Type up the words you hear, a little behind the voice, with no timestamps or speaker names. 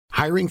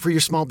Hiring for your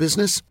small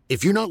business?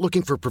 If you're not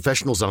looking for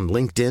professionals on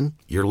LinkedIn,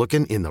 you're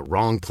looking in the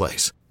wrong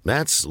place.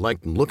 That's like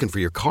looking for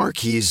your car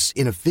keys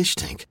in a fish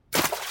tank.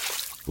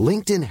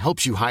 LinkedIn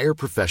helps you hire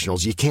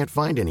professionals you can't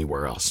find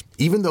anywhere else,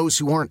 even those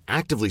who aren't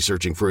actively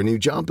searching for a new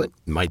job but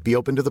might be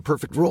open to the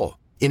perfect role.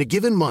 In a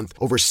given month,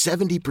 over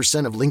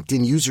 70% of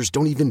LinkedIn users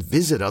don't even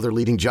visit other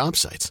leading job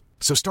sites.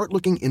 So start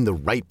looking in the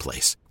right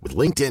place. With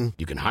LinkedIn,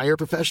 you can hire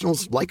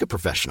professionals like a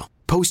professional.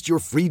 Post your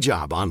free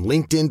job on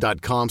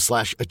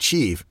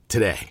linkedin.com/achieve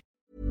today.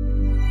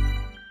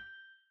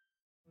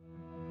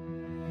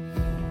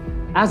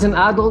 As an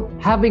adult,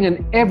 having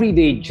an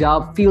everyday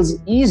job feels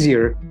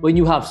easier when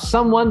you have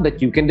someone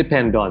that you can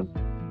depend on.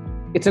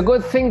 It's a good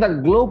thing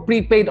that Globe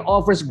Prepaid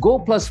offers Go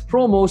Plus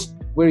promos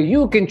where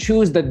you can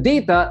choose the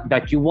data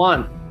that you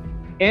want.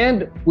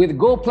 And with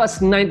Go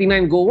Plus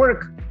 99 Go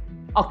Work,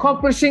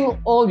 accomplishing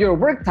all your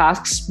work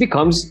tasks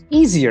becomes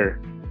easier.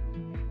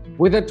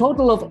 With a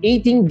total of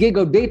 18 gig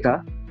of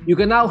data, you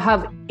can now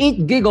have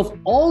 8 gig of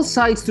all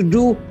sites to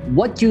do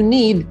what you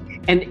need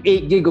and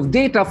 8 gig of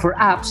data for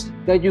apps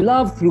that you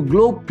love through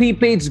Globe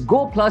Prepaid's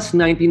Go Plus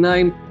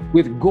 99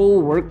 with Go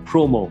Work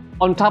promo.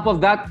 On top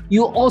of that,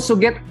 you also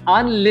get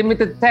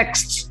unlimited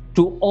texts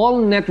to all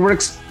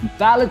networks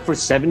valid for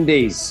 7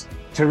 days.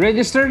 To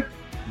register,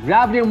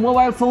 grab your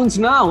mobile phones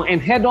now and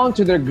head on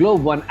to their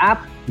Globe One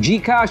app,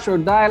 GCash, or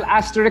dial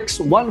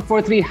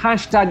 *143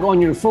 hashtag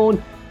on your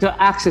phone to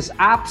access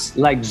apps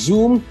like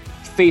Zoom,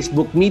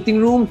 Facebook Meeting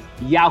Room,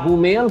 Yahoo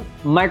Mail,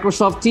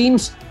 Microsoft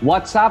Teams,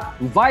 WhatsApp,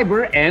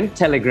 Viber, and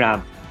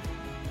Telegram.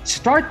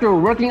 Start your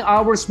working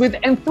hours with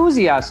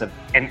enthusiasm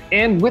and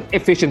end with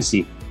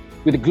efficiency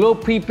with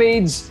Globe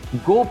Prepaid's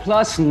Go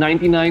Plus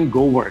 99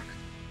 Go Work.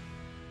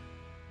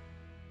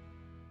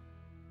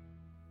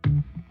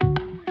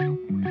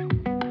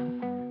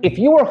 If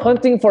you are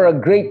hunting for a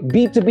great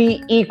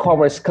B2B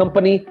e-commerce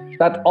company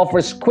that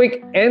offers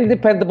quick and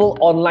dependable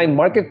online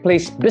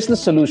marketplace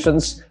business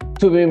solutions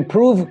to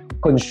improve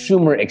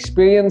consumer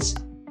experience,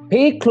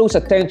 pay close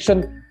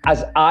attention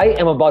as I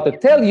am about to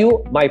tell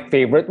you my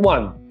favorite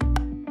one.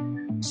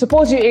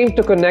 Suppose you aim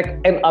to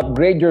connect and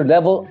upgrade your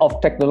level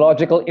of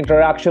technological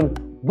interaction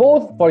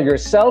both for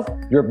yourself,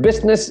 your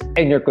business,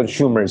 and your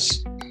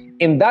consumers.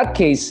 In that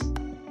case,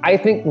 I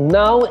think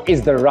now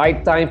is the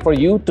right time for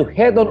you to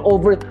head on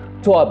over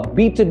to a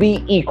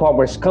B2B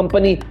e-commerce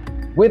company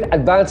with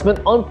advancement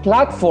on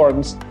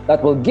platforms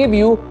that will give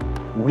you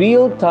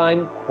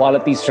real-time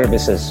quality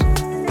services.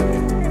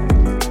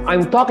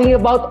 I'm talking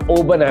about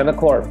OFBank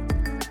Corp.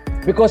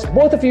 Because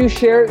both of you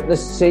share the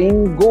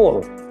same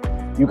goal.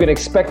 You can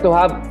expect to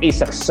have a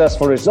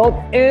successful result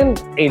and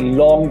a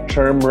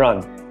long-term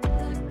run.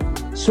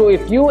 So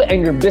if you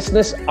and your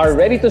business are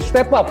ready to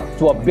step up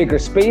to a bigger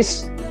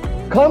space,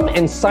 come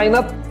and sign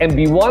up and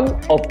be one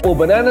of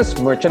OFBank's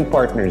merchant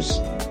partners.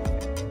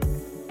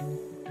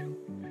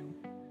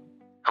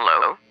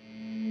 Hello?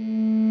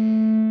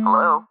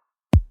 Hello?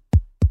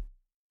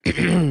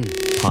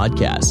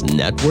 Podcast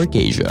Network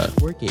Asia.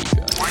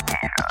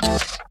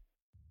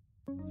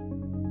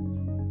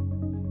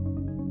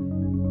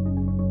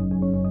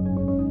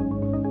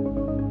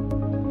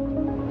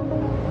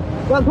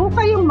 Huwag ho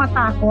kayong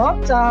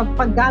matakot sa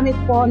paggamit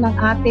po ng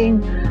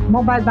ating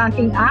mobile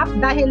banking app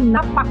dahil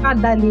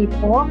napakadali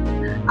po.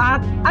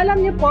 At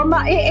alam niyo po,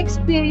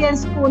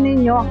 ma-experience po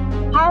ninyo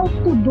how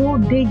to do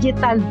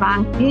digital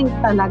banking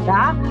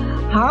talaga.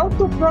 How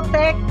to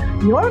protect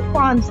your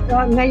funds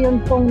ngayon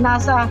pong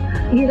nasa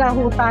hira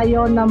ho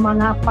tayo ng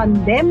mga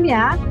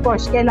pandemya. Of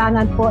course,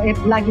 kailangan po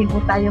lagi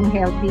po tayong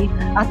healthy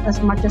at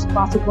as much as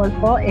possible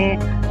po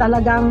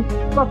talagang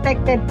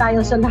protected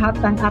tayo sa lahat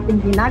ng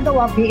ating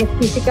ginagawa, be it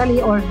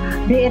physically or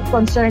be it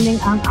concerning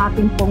ang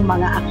ating pong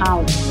mga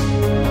accounts.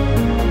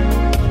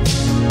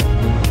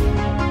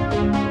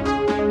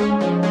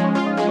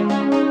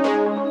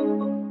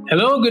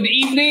 Hello, good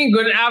evening,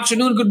 good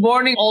afternoon, good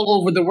morning all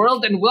over the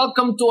world, and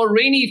welcome to a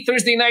rainy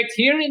Thursday night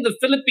here in the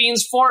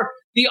Philippines for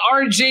the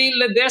RJ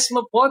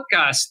Ledesma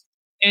podcast.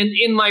 And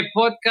in my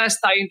podcast,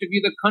 I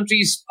interview the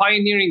country's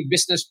pioneering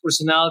business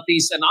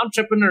personalities and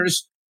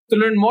entrepreneurs to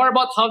learn more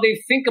about how they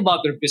think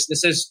about their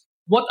businesses,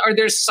 what are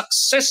their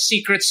success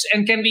secrets,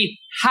 and can we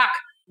hack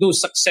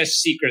those success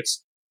secrets?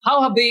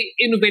 How have they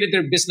innovated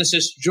their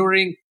businesses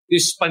during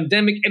this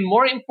pandemic? And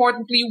more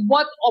importantly,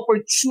 what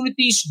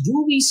opportunities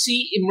do we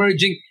see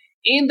emerging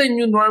in the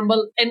new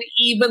normal and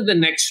even the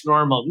next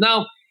normal?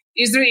 Now,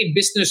 is there a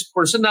business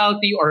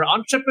personality or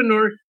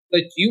entrepreneur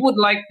that you would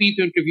like me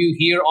to interview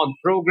here on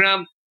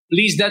program?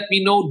 Please let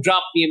me know.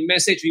 Drop me a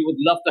message. We would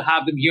love to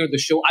have them here on the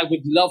show. I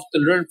would love to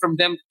learn from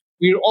them.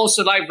 We're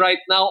also live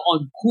right now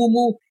on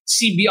Kumu,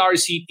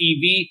 CBRC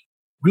TV,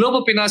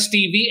 Global Pinas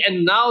TV,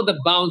 and now the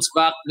Bounce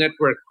Back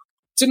Network.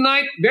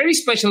 Tonight, very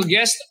special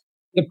guest,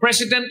 the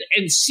President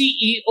and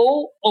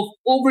CEO of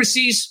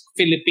Overseas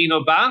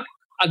Filipino Bank,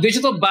 a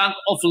digital bank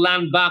of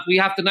Land Bank. We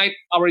have tonight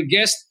our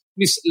guest,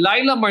 Ms.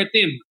 Leila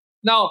Martin.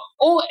 Now,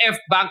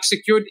 OFBank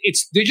secured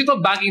its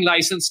digital banking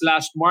license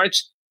last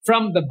March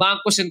from the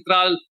Bangko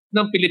Sentral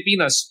ng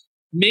Pilipinas,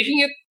 making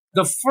it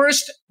the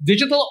first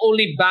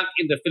digital-only bank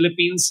in the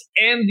Philippines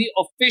and the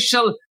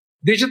official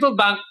digital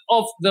bank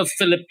of the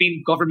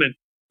Philippine government.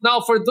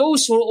 Now, for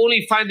those who are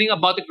only finding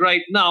about it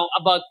right now,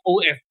 about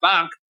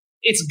OFBank,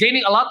 it's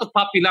gaining a lot of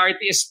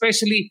popularity,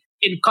 especially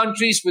in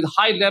countries with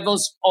high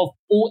levels of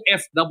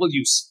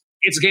OFWs.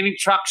 It's gaining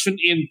traction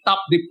in top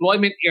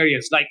deployment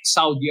areas like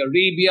Saudi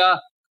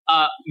Arabia,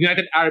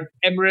 United Arab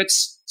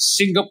Emirates,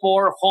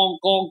 Singapore, Hong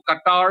Kong,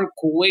 Qatar,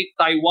 Kuwait,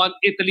 Taiwan,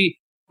 Italy,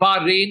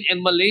 Bahrain,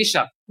 and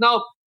Malaysia.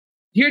 Now,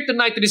 here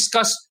tonight to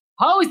discuss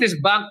how is this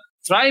bank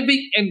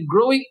thriving and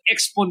growing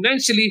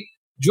exponentially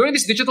during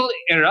this digital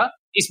era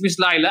is Ms.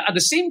 Leila. At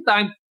the same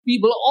time, we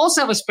will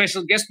also have a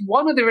special guest,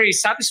 one of the very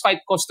satisfied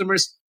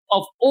customers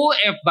of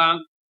OFBank,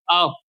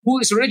 who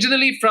is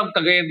originally from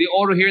Cagayan de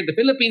Oro here in the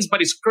Philippines,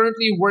 but is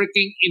currently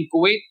working in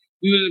Kuwait.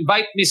 We will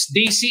invite Ms.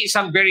 Daisy,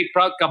 isang very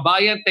proud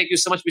kabayan. Thank you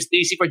so much, Ms.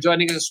 Daisy, for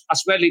joining us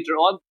as well later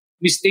on.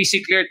 Ms.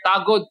 Daisy Claire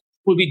Tagod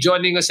will be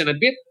joining us in a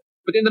bit.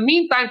 But in the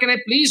meantime, can I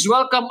please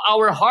welcome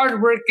our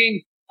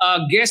hardworking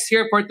guest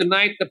here for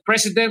tonight, the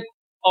president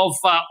of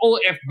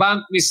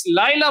OFBank, Ms.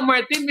 Leila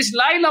Martin. Ms.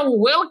 Leila,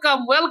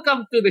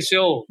 welcome to the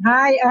show.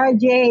 Hi,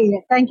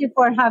 RJ. Thank you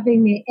for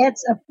having me.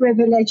 It's a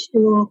privilege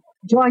to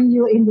join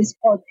you in this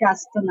podcast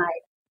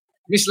tonight.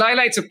 Ms.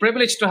 Leila, it's a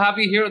privilege to have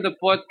you here on the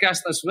podcast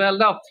as well.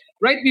 Now,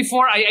 right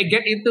before I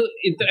get into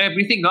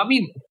everything, I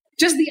mean,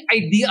 just the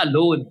idea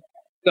alone,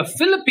 the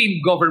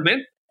Philippine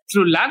government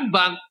through Land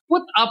Bank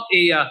put up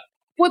a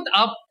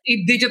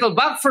digital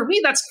bank. For me,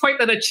 that's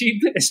quite an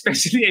achievement,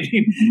 especially if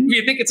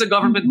you think it's a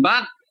government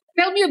bank.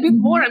 Tell me a bit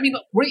more. I mean,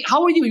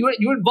 how are you?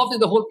 You were involved in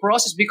the whole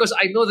process because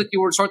I know that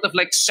you were sort of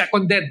like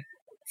seconded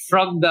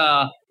from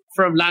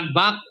Land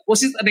Bank.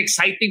 Was it an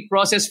exciting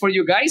process for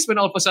you guys when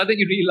all of a sudden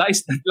you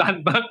realized that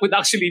Land Bank would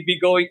actually be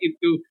going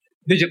into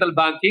digital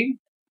banking?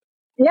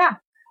 Yeah,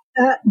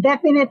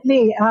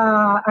 definitely,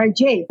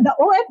 RJ. The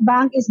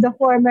OFBank is the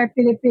former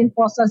Philippine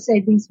Postal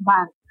Savings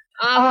Bank.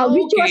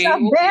 Which was a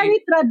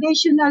very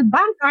traditional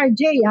bank,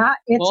 RJ.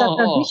 It's a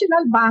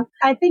traditional bank.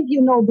 I think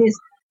you know this.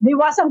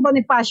 Diwasang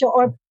Bonifacio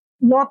or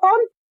Loton?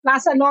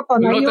 Plaza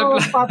Loton. Are you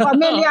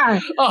familiar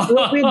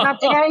with that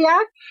area?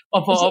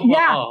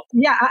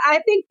 Yeah. I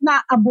think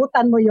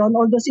naabutan mo yon.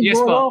 Although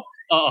siguro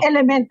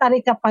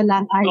elementary ka pa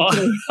lang,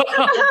 RJ.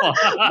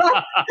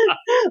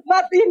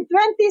 but in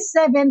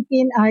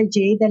 2017,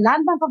 RJ, the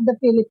Land Bank of the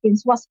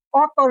Philippines was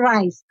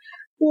authorized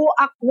to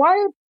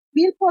acquire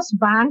Philpost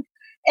Bank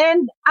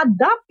and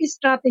adopt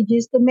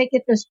strategies to make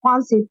it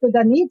responsive to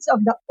the needs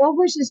of the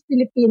overseas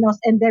Filipinos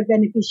and their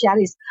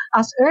beneficiaries.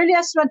 As early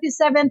as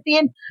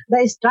 2017,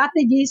 the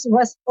strategies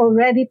was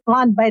already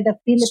planned by the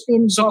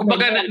Philippine government. So,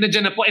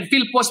 nandiyan na po. And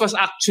Philpost was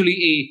actually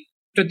a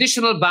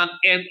traditional bank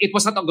and it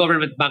was not a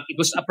government bank. It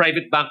was a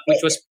private bank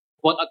which was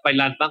bought out by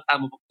Land Bank.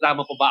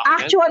 Tama po ba?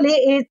 Actually,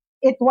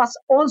 it was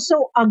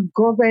also a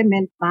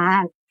government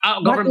bank.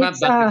 Government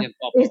bank.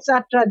 It's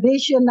a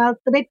traditional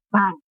thrift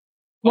bank.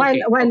 While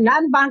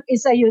Land Bank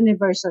is a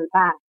universal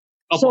bank.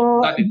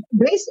 So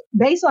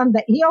based on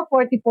the EO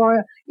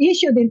 44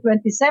 issued in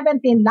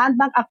 2017, Land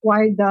Bank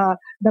acquired the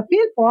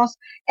Philpost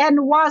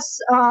and was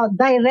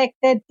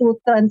directed to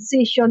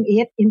transition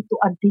it into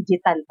a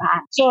digital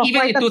bank. So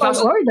even in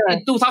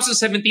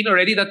 2017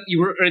 already, that you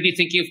were already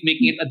thinking of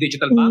making it a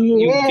digital bank?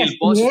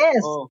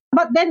 Yes.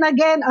 But then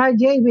again,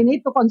 RJ, we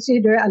need to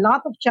consider a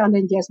lot of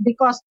challenges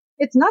because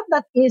it's not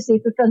that easy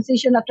to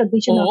transition a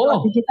traditional to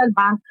a digital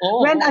bank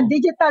when a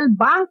digital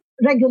bank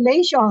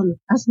regulation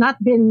has not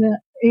been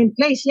in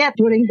place yet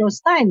during those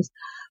times.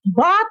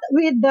 But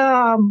with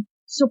the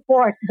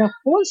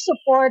full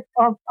support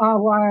of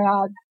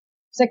our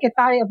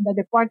Secretary of the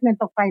Department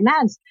of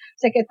Finance,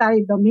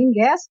 Secretary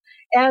Dominguez,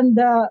 and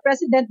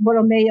President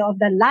Borromeo of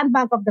the Land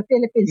Bank of the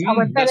Philippines,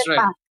 our parent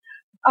bank.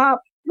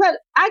 Well,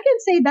 I can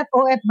say that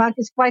OFBank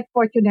is quite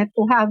fortunate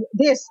to have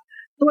this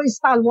two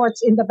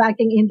stalwarts in the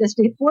banking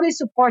industry, fully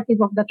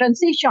supportive of the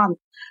transition.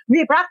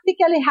 We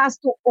practically has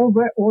to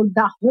overhaul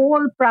the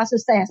whole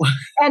processes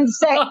and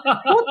say,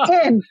 put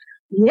in.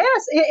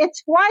 Yes, it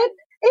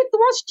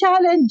was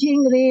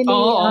challenging really,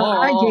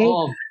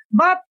 RJ,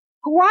 but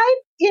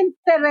quite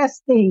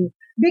interesting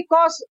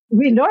because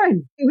we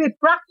learned. We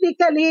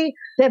practically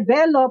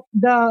developed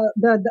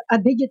a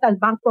digital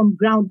bank from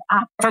ground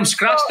up. From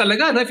scratch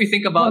talaga, no? If you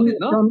think about it,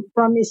 no?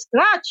 From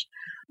scratch.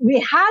 We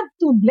had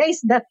to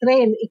blaze the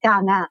trail,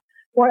 ika nga,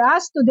 for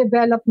us to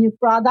develop new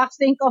products.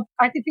 Think of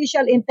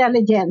artificial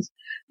intelligence.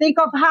 Think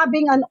of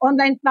having an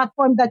online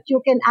platform that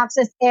you can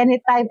access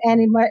anytime,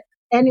 anywhere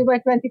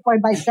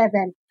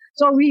 24/7.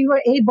 So we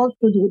were able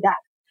to do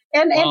that.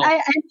 And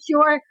I'm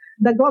sure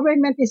the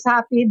government is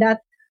happy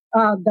that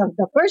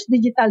the first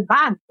digital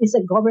bank is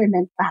a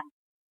government bank.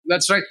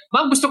 That's right.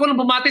 Ma'am, gusto ko lang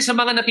bumati sa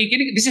mga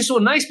nakikinig. This is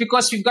so nice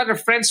because we've got our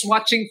friends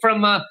watching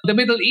from the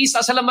Middle East.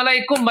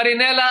 Assalamualaikum,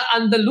 Marinela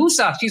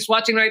Andalusa. She's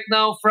watching right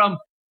now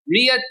from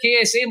Riyadh,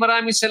 KSA.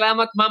 Maraming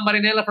salamat, Ma'am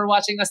Marinela, for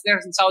watching us there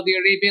in Saudi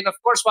Arabia. And of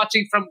course,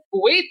 watching from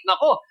Kuwait.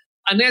 Nako,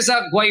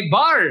 Aneza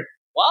Guaybar.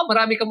 Wow,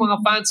 marami kang mga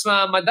fans,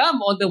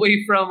 madam, all the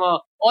way from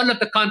all of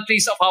the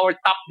countries of our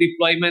top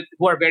deployment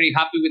who are very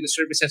happy with the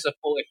services of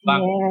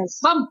OFBank. Yes.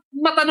 Ma'am,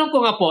 matanong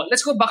ko nga po,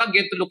 let's go back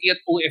again to looking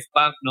at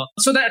OFBank, no?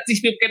 So that at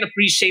least people can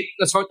appreciate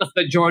the sort of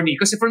the journey.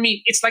 Kasi for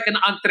me, it's like an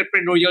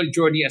entrepreneurial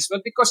journey as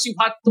well because you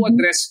had to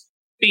address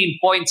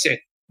pain points eh.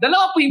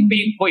 Dalawa po yung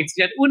pain points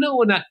yan.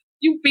 Una-una,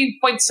 yung pain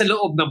points sa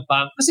loob ng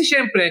bank. Kasi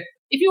syempre,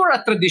 if you are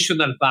a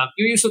traditional bank,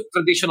 you use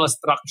traditional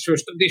structures,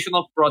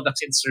 traditional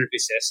products and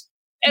services.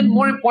 And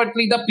more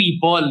importantly, the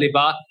people, di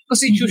ba?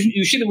 Kasi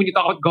usually when you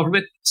talk about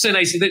government,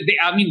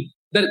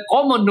 the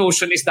common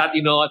notion is that,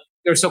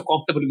 they're so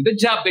comfortable with the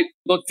job, they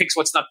don't fix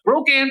what's not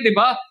broken, di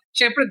ba?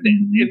 Siyempre,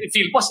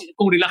 feel po,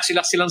 kung relax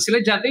lang sila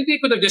dyan, they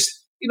could have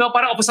just,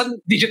 parang all of a sudden,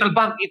 digital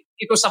bank,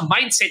 it was a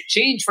mindset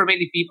change for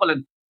many people,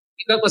 and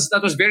that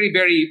was very,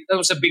 very, that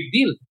was a big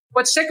deal.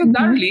 But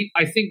secondarily,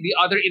 I think the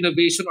other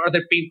innovation or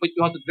other pain point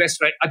you have to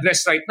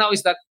address right now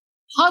is that,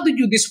 how did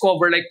you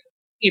discover, like,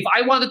 if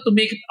I wanted to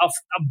make it a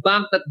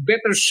bank that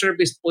better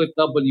serviced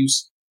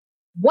OFWs,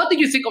 what did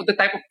you think of the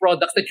type of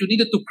products that you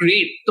needed to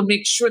create to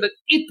make sure that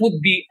it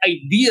would be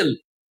ideal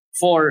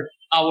for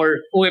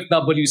our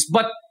OFWs,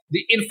 but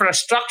the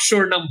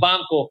infrastructure ng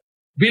banko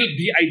will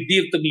be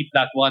ideal to meet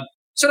that one?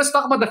 So let's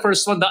talk about the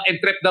first one, the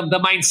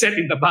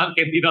mindset in the bank,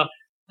 and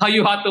how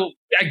you had to,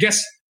 I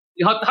guess,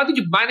 how did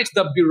you manage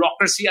the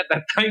bureaucracy at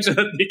that time so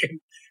that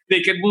they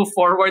can move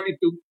forward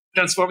into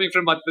transforming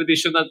from a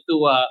traditional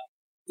to a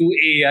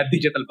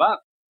digital bank?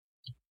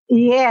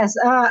 Yes,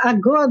 a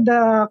good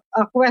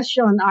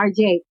question,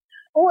 RJ.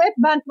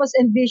 OFBank was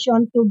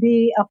envisioned to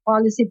be a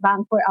policy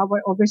bank for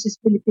our overseas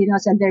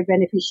Filipinos and their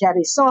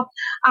beneficiaries. So,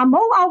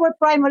 among our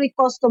primary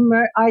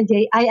customer,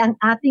 RJ, ay ang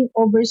ating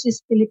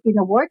overseas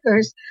Filipino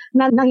workers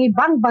na ng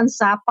ibang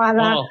bansa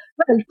para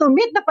to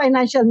meet the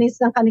financial needs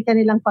ng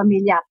kanilang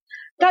pamilya.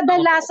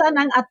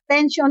 Kadalasan ang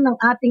attention ng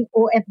ating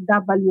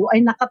OFW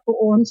ay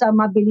nakatuon sa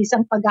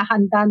mabilisang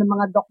paghahanda ng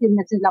mga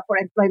documents nila for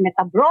employment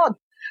abroad.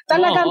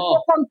 Talagang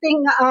po konting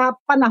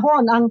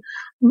panahon ang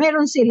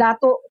meron sila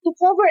to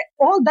cover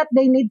all that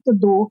they need to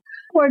do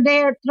for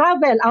their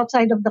travel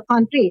outside of the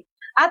country.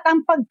 At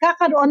ang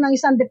pagkakaroon ng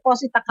isang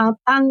deposit account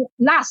ang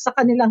last sa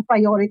kanilang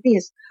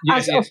priorities.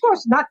 Of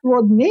course, that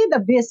would need a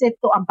visit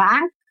to a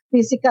bank,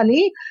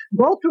 physically,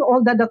 go through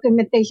all the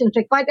documentation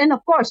required, and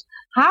of course,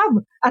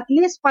 have at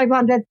least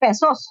 500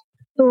 pesos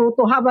to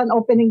have an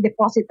opening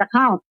deposit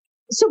account.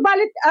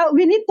 Subalit,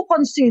 we need to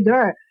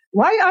consider,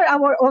 why are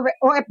our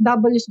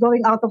OFWs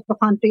going out of the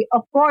country?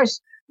 Of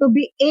course, to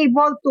be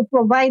able to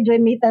provide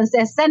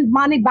remittances, send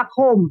money back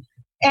home,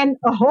 and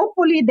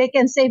hopefully they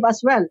can save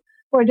as well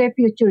for their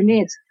future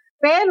needs.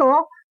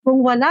 Pero,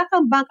 kung wala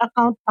kang bank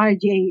account,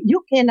 RJ,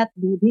 you cannot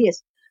do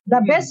this. The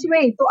best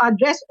way to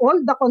address all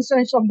the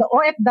concerns of the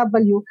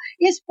OFW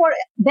is for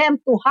them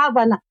to have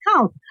an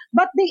account.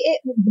 But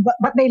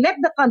they left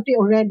the country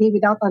already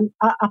without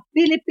a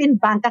Philippine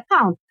bank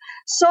account.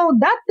 So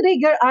that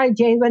triggered,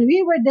 RJ, when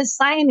we were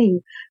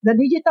designing the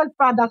digital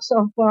products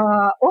of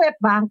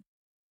OFBank,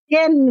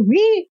 can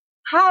we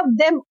have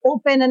them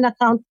open an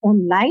account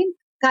online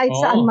kahit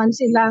saan man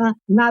sila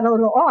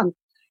naroroon?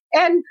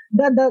 And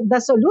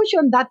the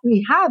solution that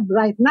we have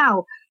right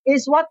now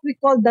is what we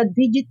call the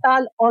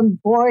digital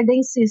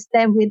onboarding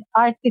system with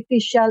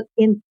artificial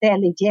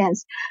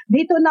intelligence.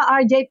 Dito na,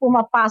 RJ,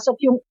 pumapasok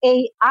yung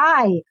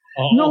AI.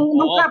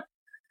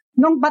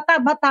 Nung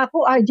bata-bata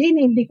ko, RJ,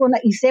 na hindi ko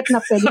naisip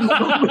na pwede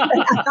mag-open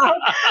an account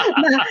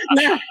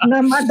na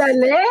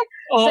madali,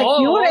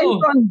 secure and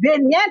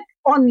convenient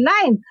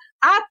online.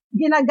 At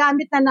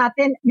ginagamit na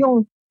natin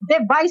yung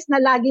device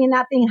na lagi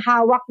nating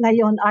hawak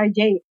ngayon,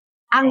 RJ,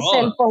 ang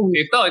cellphone.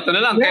 Ito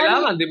na lang,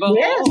 kailangan, di ba?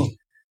 Yes.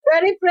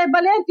 Very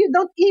prevalent. You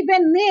don't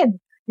even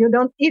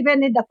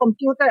need a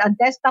computer, a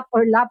desktop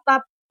or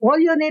laptop. All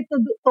you need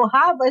to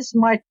have a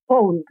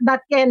smartphone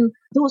that can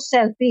do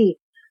selfie.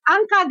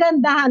 Ang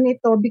kagandahan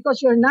nito, because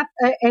you're not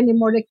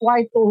anymore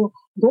required to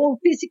go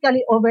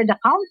physically over the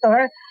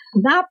counter,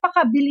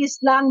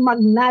 napakabilis lang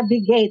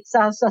mag-navigate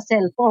sa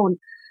cellphone.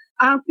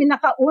 Ang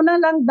pinakauna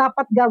lang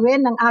dapat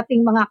gawin ng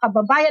ating mga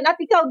kababayan, at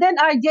ikaw din,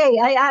 RJ,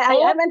 I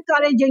am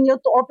encouraging you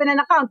to open an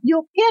account.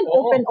 You can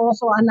open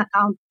also an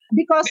account.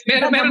 Because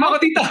meron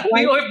ako dito.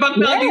 May OFBank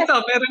na dito.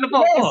 Meron na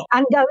po. Yes.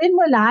 Ang gawin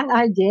mo lang,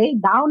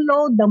 RJ,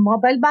 download the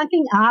mobile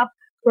banking app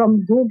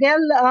from Google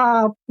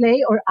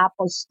Play or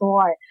Apple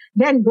Store.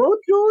 Then go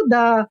through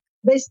the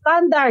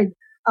standard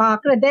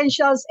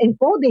credentials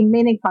encoding,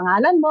 meaning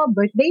pangalan mo,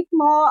 birth date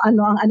mo,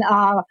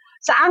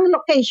 saang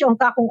location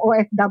ka kung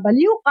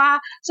OFW ka.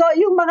 So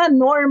yung mga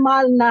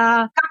normal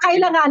na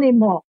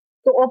kakailanganin mo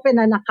to open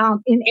an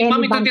account in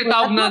any bank.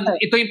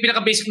 Ito yung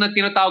pinaka-basic na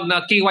tinatawag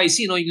na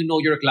KYC, no? You know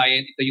your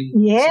client. Ito yung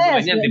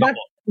simulan yan, di ba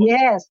po?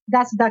 Yes,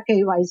 that's the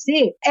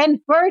KYC.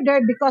 And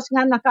further, because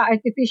nga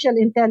naka-artificial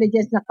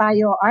intelligence na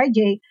tayo,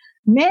 RJ,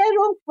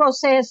 merong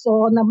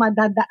proseso na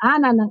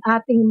madadaanan ng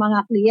ating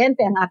mga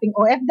kliyente, ang ating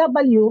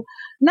OFW,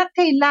 na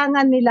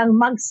kailangan nilang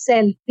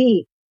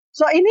mag-selfie.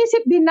 So,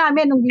 inisip din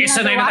namin nung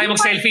ginagawa. Sanay na tayo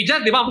mag-selfie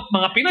dyan, di ba?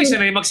 Mga Pinoy,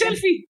 sanay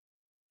mag-selfie.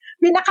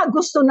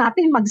 pinakagusto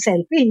natin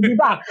mag-selfie, di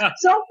ba?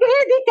 So,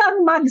 pwede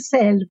kang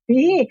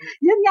mag-selfie.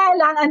 Yun nga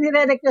lang, ang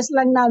nire-request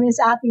lang namin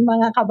sa ating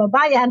mga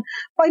kababayan,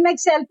 pag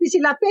nag-selfie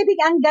sila, pwede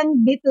hanggang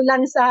dito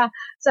lang sa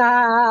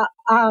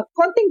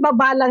konting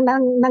baba lang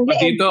ng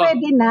leeg.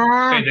 Pwede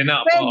na.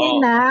 Pwede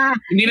na.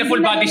 Hindi na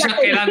full body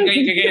shot, kailangan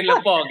ganyan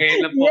lang po.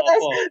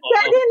 Yes,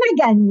 pwede na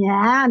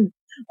ganyan.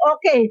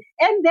 Okay.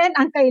 And then,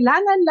 ang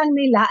kailangan lang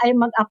nila ay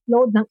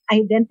mag-upload ng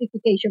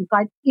identification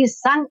card.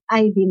 Isang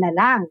ID na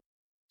lang.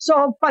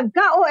 So,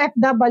 pagka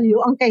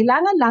OFW, ang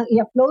kailangan lang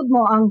i-upload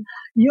mo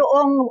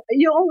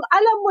yung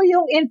alam mo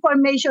yung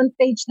information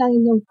page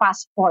ng inyong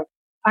passport,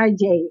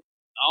 RJ.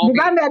 Okay. Di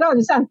ba meron?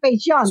 Isang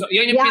page yun. So,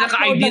 yan yung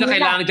pinaka-ID na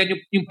kailangan dyan,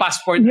 yung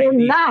passport ID.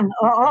 Yun lang,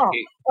 oo.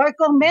 Okay. Or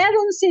kung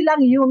meron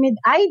silang UMID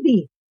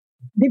ID,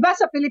 di ba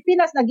sa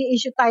Pilipinas,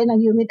 nag-i-issue tayo ng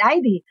UMID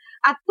ID.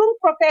 At kung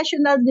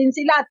professional din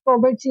sila at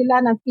covered sila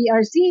ng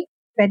PRC,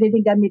 pwede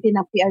din gamitin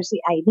ng PRC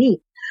ID.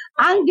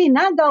 Ang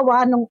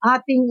ginagawa ng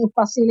ating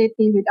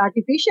facility with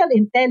artificial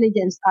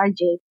intelligence,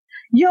 RJ,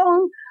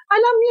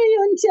 alam niyo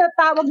yun,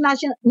 tawag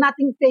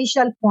nating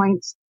facial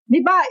points.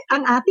 Di ba,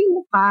 ang ating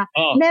mukha,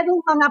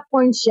 merong mga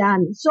points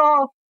yan. So,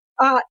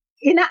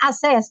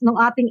 ina-assess ng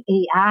ating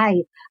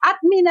AI at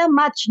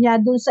minamatch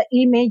niya dun sa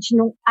image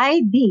ng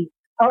ID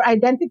or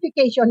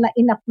identification na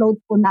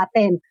in-upload po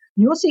natin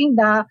using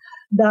the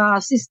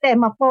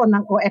sistema po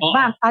ng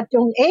OFBank. At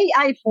yung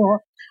AI po,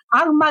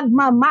 ang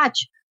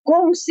magmamatch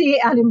kung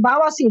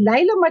halimbawa si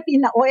Leila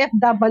Martina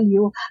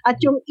OFW at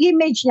yung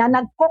image niya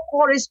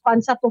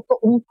nagko-correspond sa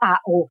totoong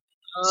tao.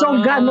 So,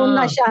 ganun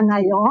na siya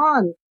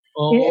ngayon.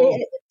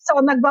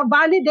 So,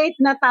 nagbabalidate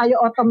na tayo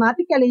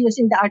automatically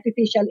using the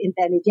artificial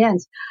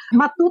intelligence.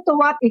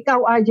 Matutuwa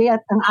ikaw, RJ,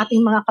 at ang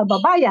ating mga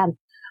kababayan.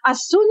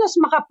 As soon as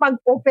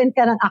makapag-open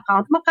ka ng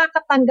account,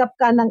 makakatanggap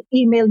ka ng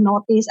email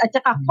notice at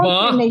saka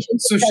confirmation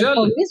sa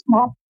cellphone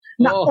mismo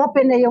na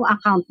open na yung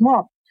account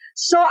mo.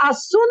 So,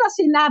 as soon as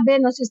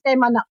sinabi ng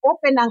sistema na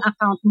open ang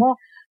account mo,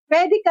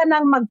 pwede ka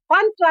nang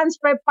mag-fund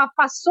transfer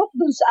papasok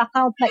dun sa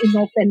account na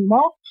inopen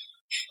mo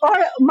or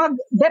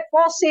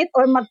mag-deposit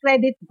or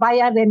mag-credit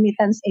via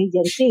remittance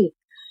agency.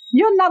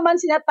 Yun naman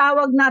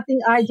sinatawag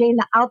nating RJ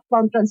na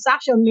outbound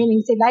transaction,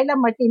 meaning si Leila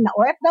Martin na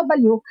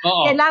OFW,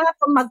 kailangan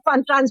kong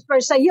mag-fund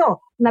transfer sa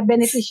iyo na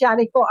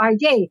beneficiary ko,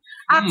 RJ.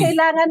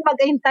 Kailangan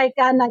mag-hintay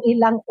ka ng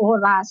ilang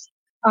oras,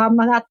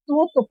 mga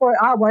 2 to 4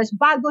 hours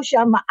bago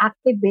siya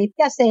ma-activate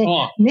kasi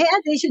may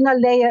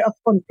additional layer of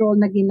control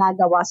na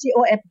ginagawa si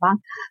OFBank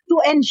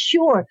to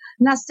ensure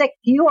na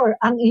secure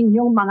ang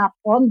inyong mga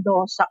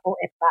pondo sa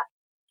OFBank.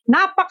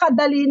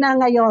 Napakadali na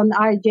ngayon,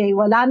 RJ.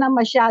 Wala na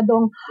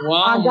masyadong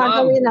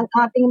gagawin ng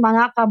ating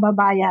mga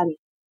kababayan.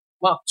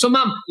 Wow. So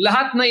ma'am,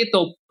 lahat na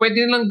ito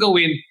pwede nilang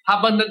gawin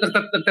habang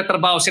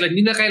nagtatrabaho sila.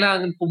 Hindi na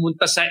kailangan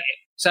pumunta sa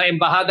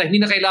embahada,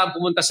 hindi na kailangan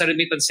pumunta sa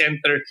remittance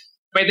center.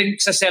 Pwedeng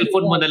sa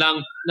cellphone mo na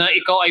lang na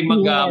ikaw ay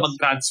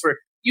mag-transfer.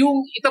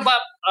 Yung ito ba,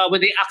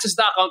 when they access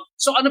the account,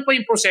 so ano pa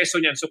yung proseso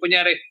niyan? So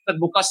kunyari,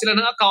 nagbukas sila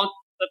ng account,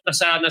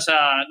 nandiyan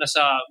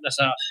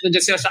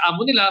sila sa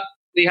amo nila,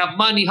 they have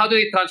money. How do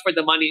they transfer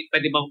the money?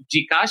 Pwede bang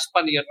GCash?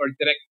 Paano yan? Or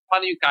direct?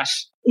 Paano yung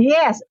cash?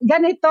 Yes.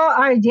 Ganito,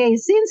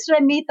 RJ. Since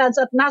remittance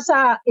at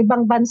nasa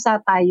ibang bansa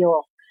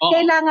tayo,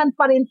 kailangan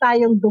pa rin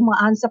tayong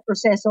dumaan sa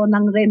proseso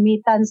ng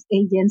remittance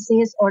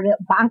agencies or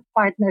bank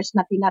partners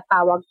na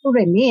tinatawag to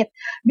remit.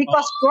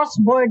 Because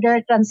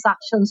cross-border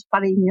transactions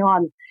pa rin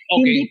yun.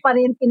 Hindi pa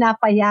rin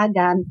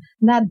pinapayagan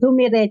na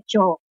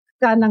dumiretso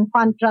ka ng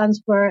fund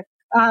transfer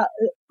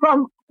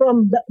from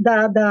the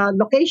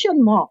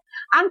location mo.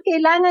 Ang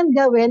kailangan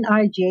gawin,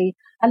 RJ,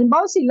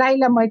 halimbawa si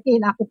Leila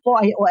Martin, ako po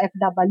ay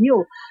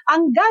OFW.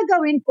 Ang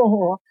gagawin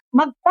ko,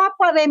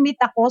 magpaparemit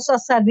ako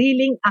sa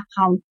sariling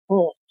account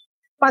ko.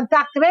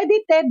 Pagka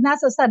credited na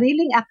sa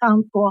sariling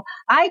account ko,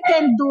 I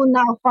can do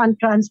now fund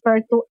transfer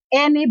to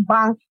any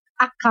bank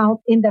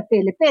account in the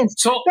Philippines.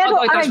 So, pero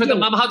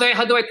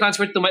how do I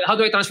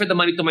transfer the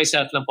money to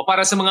myself lang po?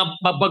 Para sa mga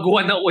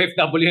baguhan na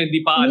OFW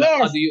hindi pa alam.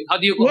 Yes. How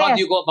do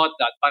you go about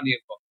that? Paano yun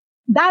po?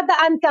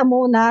 Dadaan ka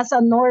muna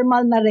sa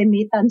normal na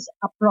remittance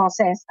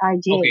process,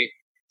 RJ. Okay.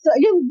 So,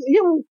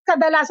 yung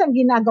kadalasang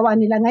ginagawa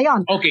nila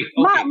ngayon. Okay.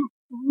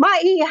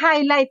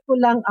 Ma-i-highlight ko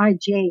lang,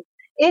 RJ.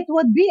 It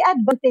would be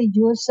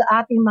advantageous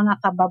sa ating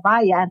mga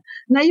kababayan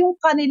na yung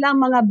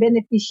kanilang mga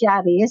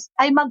beneficiaries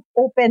ay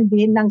mag-open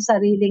din ng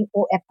sariling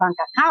OFBank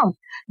account.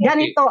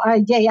 Ganito,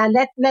 RJ,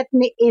 let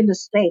me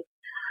illustrate.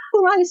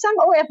 Kung ang isang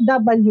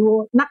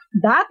OFW na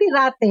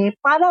dati-rate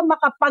para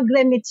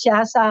makapag-remit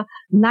siya sa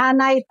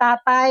nanay,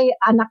 tatay,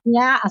 anak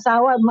niya,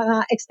 asawa,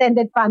 mga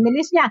extended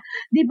families niya.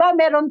 Di ba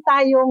meron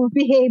tayong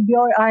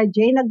behavior,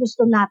 RJ, na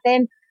gusto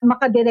natin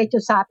makadiretso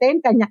sa atin,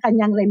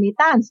 kanya-kanyang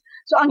remittance.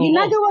 So ang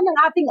ginagawa ng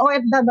ating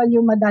OFW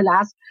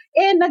madalas,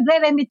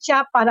 nagre-remit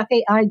siya para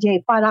kay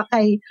RJ, para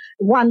kay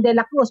Juan de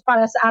la Cruz,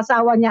 para sa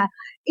asawa niya.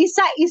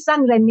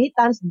 Isa-isang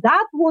remittance,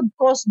 that would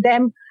cost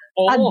them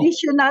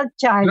additional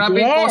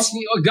charges.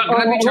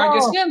 Grabe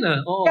charges yan.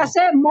 Kasi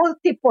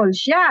multiple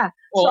siya.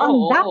 So ang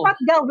dapat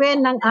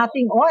gawin ng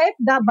ating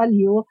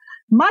OFW,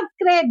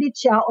 mag-credit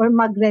siya or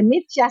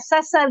mag-remit siya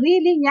sa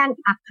sarili niyang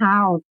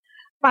account.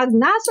 Pag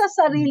nasa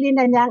sarili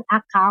na niyang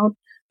account,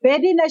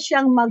 pwede na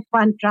siyang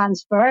mag-fund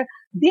transfer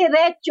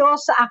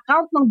diretso sa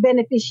account ng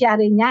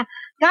beneficiary niya.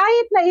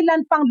 Kahit na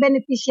ilan pang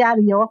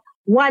beneficiaryo,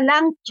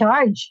 walang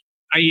charge.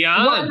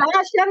 Ayan. Wala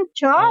siyang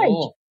charge.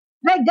 Oo.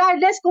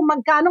 Regardless kung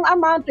magkanong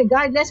amount,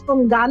 regardless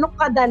kung gaano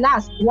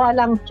kadalas,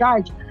 walang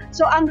charge.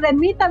 So, ang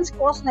remittance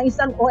cost ng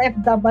isang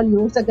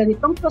OFW sa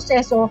ganitong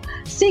proseso,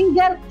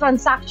 single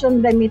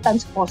transaction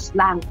remittance cost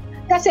lang.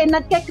 Kasi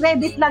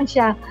nagke-credit lang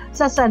siya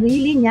sa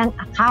sarili niyang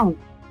account.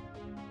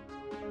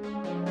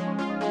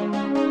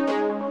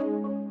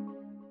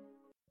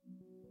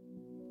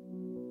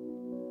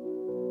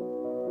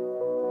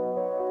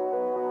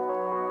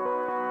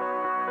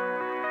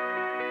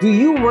 Do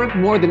you work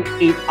more than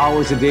 8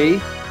 hours a day?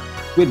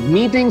 With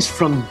meetings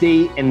from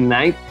day and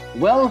night?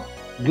 Well,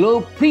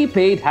 Globe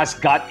Prepaid has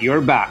got your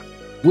back.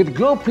 With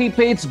Globe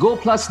Prepaid's Go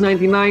Plus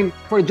 99,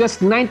 for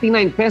just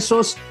 99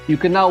 pesos, you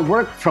can now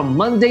work from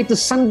Monday to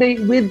Sunday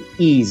with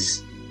ease.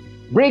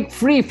 Break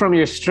free from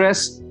your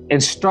stress and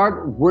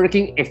start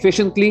working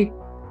efficiently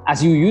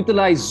as you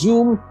utilize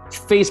Zoom,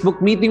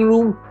 Facebook Meeting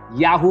Room,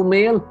 Yahoo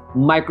Mail,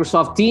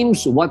 Microsoft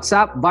Teams,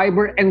 WhatsApp,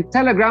 Viber, and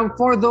Telegram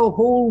for the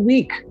whole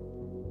week.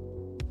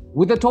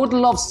 With a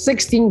total of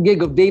 16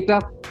 gig of data,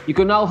 you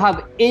can now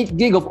have 8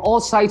 gig of all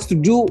sites to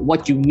do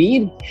what you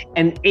need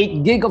and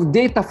 8 gig of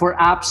data for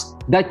apps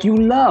that you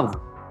love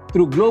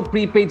through Globe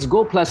Prepaid's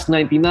Go Plus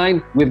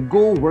 99 with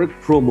Go Work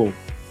promo.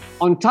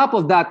 On top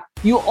of that,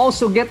 you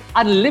also get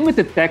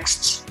unlimited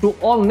texts to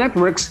all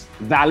networks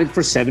valid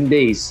for 7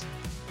 days.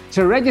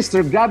 To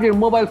register, grab your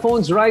mobile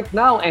phones right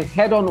now and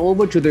head on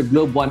over to the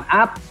Globe One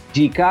app,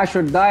 GCash,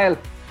 or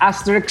dial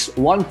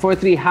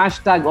 *143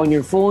 hashtag on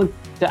your phone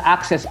to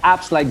access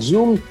apps like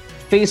Zoom,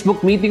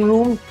 Facebook Meeting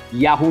Room,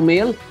 Yahoo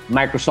Mail,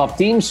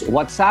 Microsoft Teams,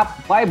 WhatsApp,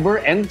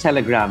 Viber, and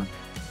Telegram.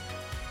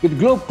 With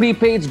Globe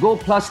Prepaid's Go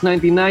Plus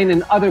 99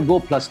 and other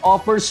Go Plus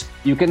offers,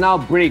 you can now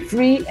break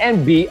free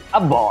and be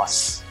a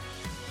boss.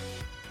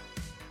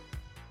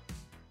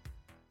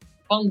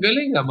 Ang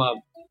galing nga,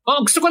 ma'am.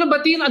 Gusto ko lang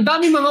batiin, ang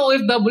daming mga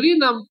OFW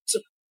na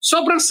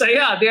sobrang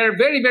saya. They are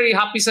very, very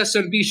happy sa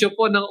serbisyo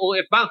po ng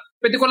OFBank.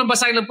 Pwede ko lang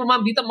basahin lang po,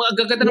 ma'am. Dito,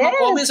 mga gaganda ng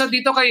mga comments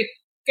dito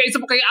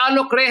kay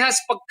Alok Rehas,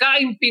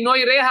 Pagkain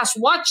Pinoy Rehas,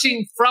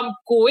 watching from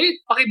Kuwait.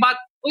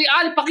 Uy,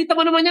 Al, pakita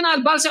mo naman yan,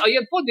 Albalse.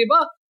 Ayan po, di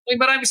ba? Uy,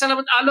 maraming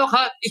salamat, Alok,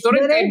 ha? Ito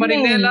rin kay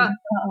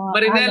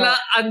Marinela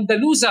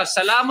Andaluza.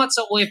 Salamat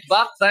sa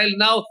OFBank dahil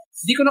now,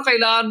 di ko na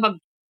kailangan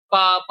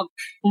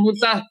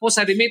pumunta po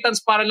sa remittance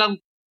para lang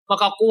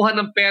makakuha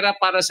ng pera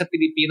para sa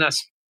Pilipinas.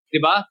 Di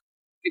ba?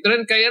 Ito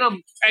rin kay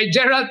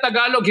Gerald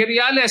Tagalog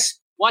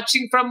Heriales,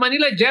 watching from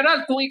Manila.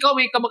 Gerald, kung ikaw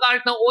may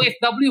kamag-anak ng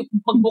OFW,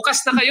 magbukas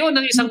na kayo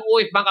ng isang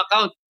OFBank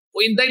account. O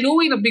Inday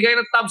Louie, nagbigay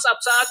ng thumbs up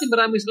sa atin.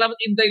 Maraming salamat,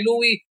 Inday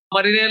Louie.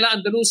 Marinela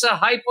Andaluza,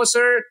 hi po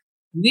sir.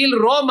 Neil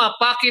Roma,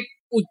 Pakit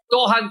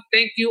Utohan,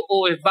 thank you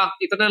OFBank.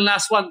 Ito na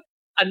last one.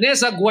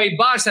 Aneza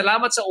Guaybar,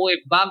 salamat sa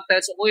OFBank.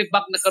 Dahil sa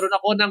OFBank, nagkaroon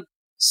ako ng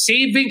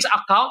savings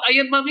account.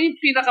 Ayan, mami, yung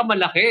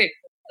pinakamalaki.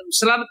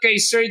 Salamat kay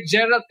Sir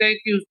Gerald.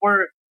 Thank you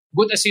for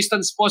good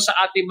assistance po sa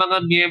ating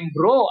mga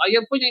miyembro.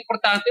 Ayan po yung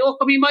importante.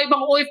 Kami mga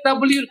ibang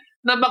OFW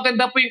na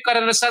maganda po yung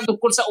karanasan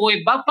tungkol sa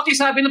OFBank,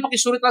 pakisabi na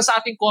pakisulit lang sa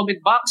ating comment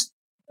box.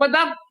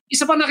 Madam,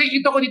 isa pa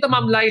nakikita ko dito,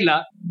 Ma'am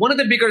Leila, one of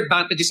the bigger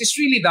advantages is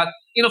really that,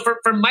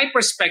 from my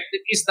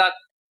perspective, is that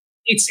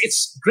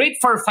it's great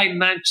for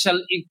financial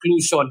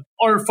inclusion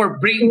or for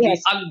bringing the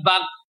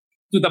unbanked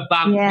to the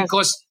bank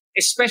because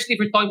especially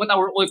if we're talking about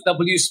our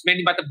OFWs,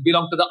 many might have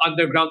belonged to the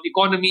underground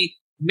economy.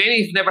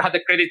 Many have never had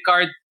a credit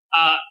card.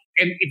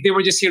 And if they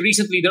were just here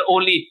recently, the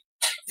only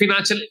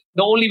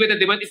way that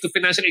they went into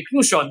financial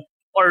inclusion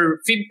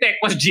or fintech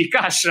was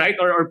GCash, right?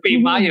 Or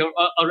PayMaya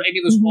or any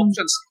of those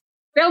options.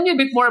 Tell me a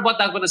bit more about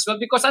that one as well,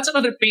 because that's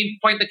another pain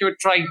point that you're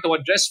trying to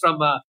address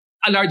from a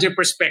larger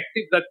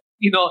perspective. That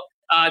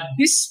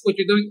this what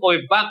you're doing,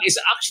 OFBank, is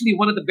actually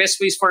one of the best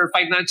ways for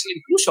financial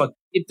inclusion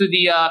into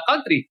the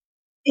country.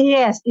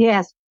 Yes.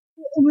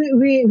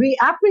 We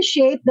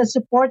appreciate the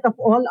support of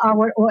all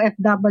our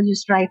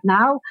OFWs right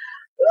now.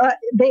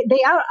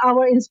 They are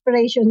our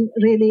inspiration,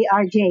 really,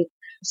 RJ.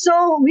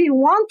 So we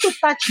want to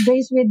touch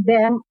base with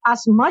them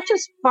as much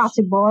as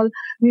possible.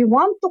 We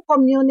want to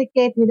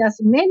communicate with as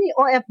many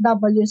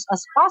OFWs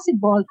as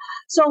possible.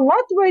 So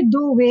what we're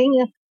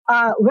doing,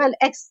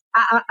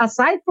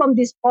 aside from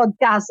this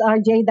podcast,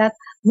 RJ, that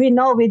we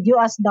know with you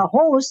as the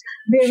host,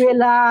 we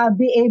will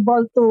be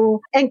able to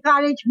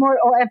encourage more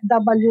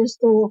OFWs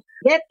to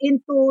get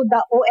into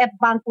the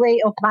OFBank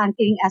way of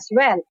banking as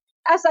well.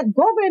 As a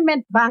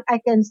government bank, I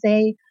can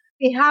say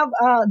we have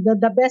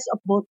the best of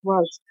both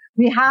worlds.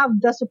 We have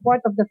the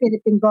support of the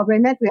Philippine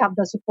government. We have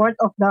the support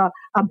of a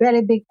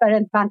very big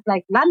parent bank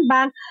like Land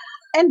Bank.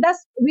 And thus,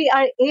 we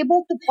are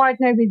able to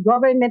partner with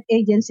government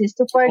agencies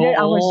to further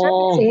our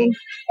servicing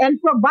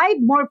and provide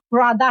more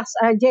products,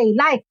 RJ.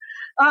 Like,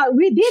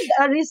 we did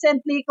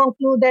recently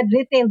concluded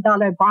retail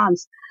dollar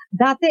bonds.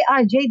 Dati,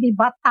 RJ, di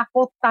ba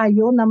takot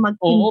tayo na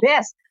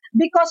mag-invest?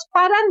 Because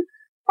parang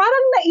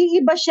parang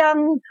naiiba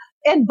siyang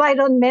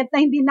environment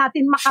na hindi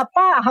natin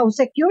makapa. How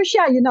secure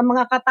siya? Yun ang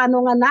mga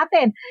katanungan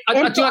natin. At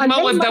yung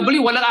mga OFW,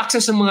 walang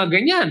access sa mga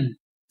ganyan.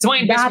 Sa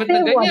mga investment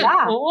na ganyan.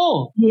 Wala.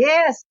 Oo.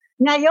 Yes.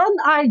 Ngayon,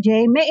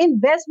 RJ, may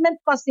investment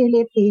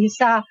facility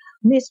sa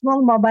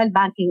mismong mobile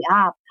banking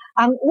app.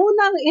 Ang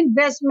unang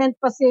investment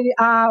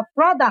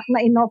product na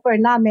inoffer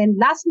namin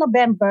last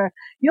November,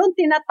 yung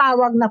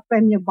tinatawag na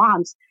Premium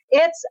Bonds.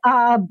 It's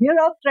a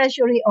Bureau of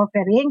Treasury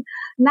offering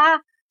na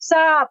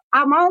sa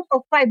amount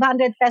of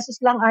 500 pesos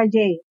lang,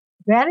 RJ.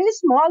 Very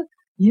small,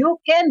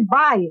 you can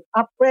buy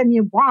a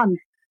Premium Bond.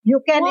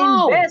 You can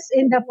invest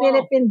in the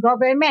Philippine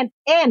government.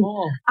 And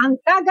ang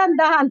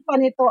kagandahan pa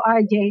nito,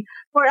 RJ,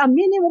 for a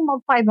minimum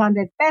of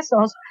 500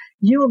 pesos,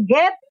 you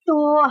get to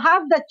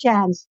have the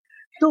chance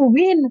to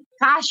win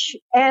cash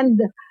and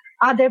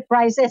other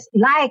prizes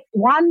like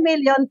 1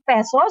 million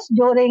pesos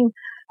during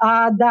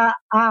the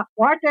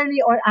quarterly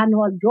or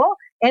annual draw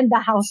and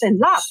the house and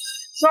lot.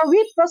 So we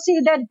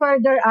proceeded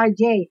further,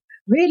 RJ.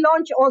 We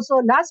launched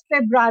also last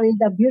February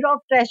the Bureau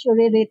of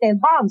Treasury Retail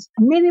Bonds,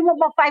 minimum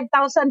of 5,000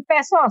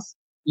 pesos.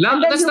 How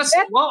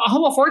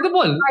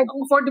affordable.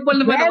 Affordable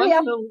naman.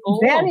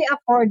 Very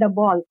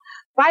affordable.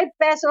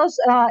 5 pesos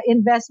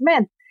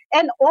investment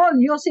and all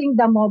using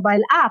the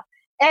mobile app.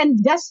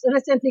 And just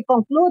recently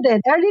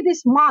concluded, early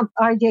this month,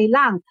 RJ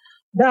lang,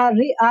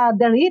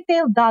 the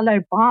retail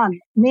dollar bond,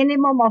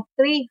 minimum of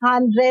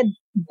 $300.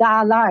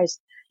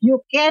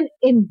 You can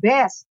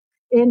invest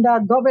in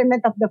the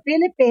government of the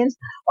Philippines.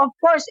 Of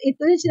course, ito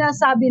yung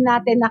sinasabi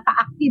natin na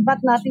ka-activat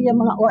natin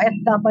yung mga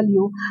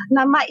OFW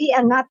na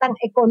maiangat ang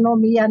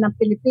ekonomiya ng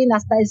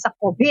Pilipinas dahil sa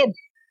COVID.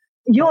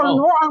 Yun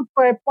ang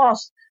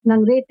purpose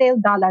ng retail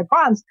dollar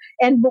bonds.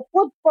 And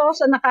bukod po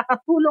sa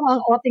nakakatulong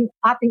ang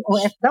ating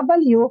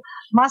OFW,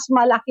 mas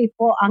malaki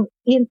po ang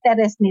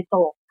interest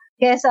nito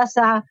kesa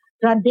sa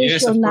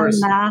traditional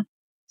na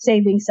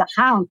savings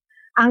account.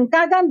 Ang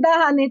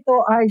kagandahan nito,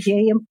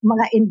 RJ, yung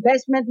mga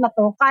investment na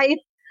to, kahit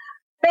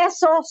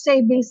peso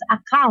savings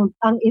account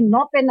ang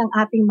inopen ng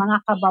ating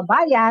mga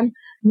kababayan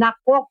na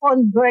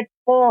co-convert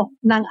po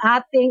ng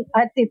ating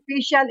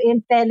artificial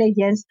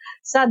intelligence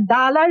sa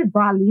dollar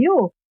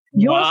value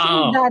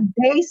using the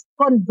base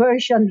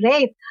conversion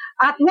rate.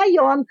 At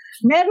ngayon,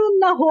 meron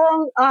na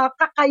hong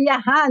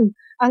kakayahan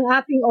ang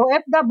ating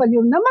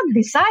OFW na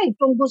mag-decide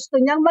kung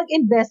gusto niyang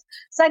mag-invest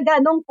sa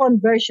ganong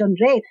conversion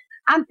rate.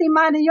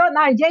 Anti-money yun,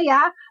 RJ,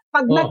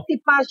 pag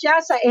nagtipa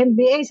siya sa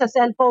MBA sa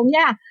cellphone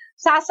niya,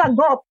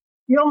 sasagot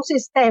yung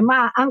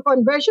sistema. Ang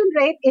conversion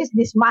rate is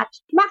this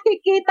much.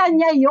 Makikita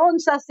niya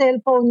yon sa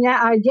cellphone niya,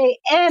 RJ.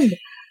 And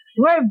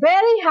we're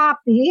very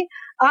happy.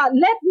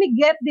 Let me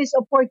get this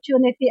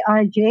opportunity,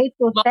 RJ,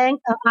 to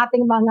thank ang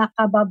ating mga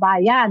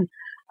kababayan.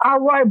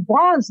 Our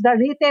bonds, the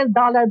retail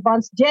dollar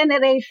bonds,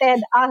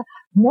 generated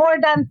more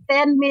than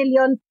 10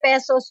 million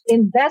pesos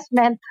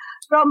investment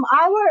from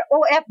our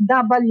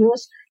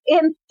OFWs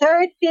in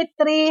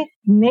 33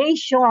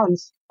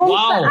 nations. Kung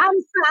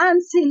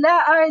saan sila,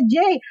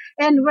 RJ.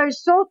 And we're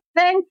so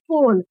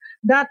thankful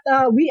that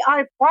we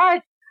are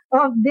part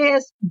of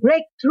this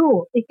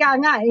breakthrough,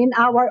 in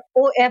our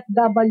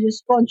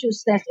OFW's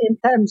consciousness in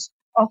terms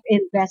of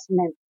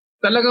investment.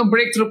 Talagang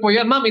breakthrough po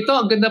yan. Ma'am, ito,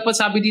 ang ganda pa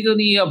sabi dito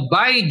ni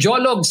Bay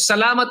Jolog.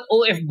 Salamat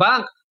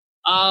OFBank,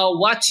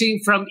 watching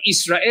from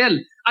Israel.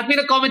 At may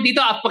nag-comment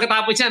dito, at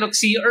pagkatapos siya,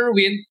 si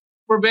Erwin,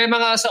 problema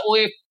nga sa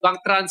OFBank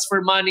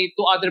transfer money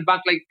to other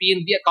bank like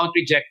PNB account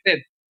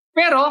rejected.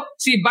 Pero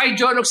si Bay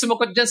Jolog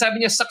sumagot dyan, sabi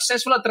niya,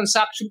 successful ang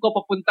transaction ko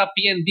papunta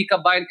PNB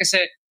Kabayan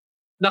kasi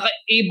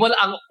naka-able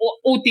ang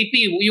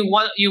OTP,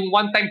 yung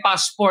one-time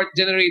passport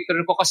generator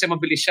ko kasi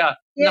mabilis siya.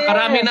 Yes.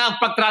 Nakarami na ang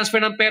pag-transfer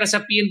ng pera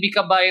sa PNB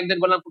Kabayan, then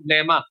walang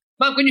problema.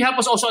 Ma'am, can you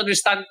help us also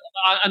understand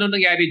ano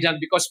nangyari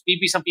dyan? Because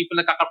maybe some people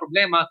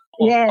nagkakaproblema.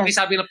 Yes.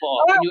 Pakisabi na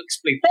po. Can you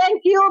explain?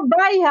 Thank you,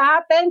 Bay,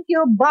 Thank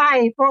you,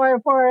 Bay,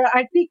 for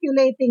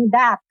articulating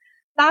that.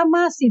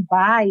 Tama si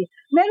Bay.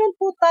 Meron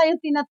po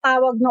tayong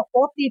tinatawag na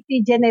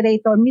OTP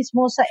generator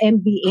mismo sa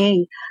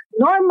MBA.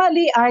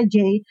 Normally,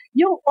 RJ,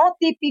 yung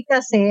OTP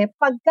kasi,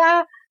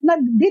 pagka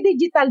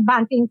nag-digital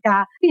banking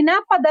ka,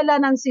 pinapadala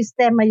ng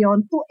sistema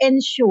yon to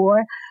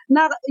ensure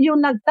na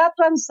yung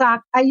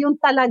nagtatransact ay yung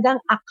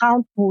talagang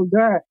account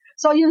holder.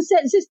 So yung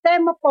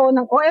sistema po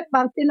ng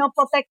OFBank,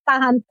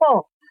 pinoprotektahan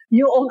po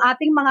yung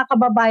ating mga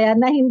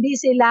kababayan na hindi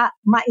sila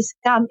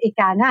ma-scam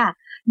nga.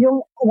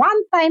 Yung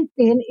one-time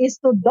PIN is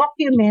to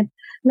document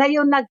na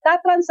yung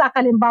nagtatransact,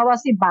 halimbawa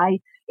si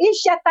Bay, is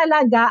siya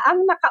talaga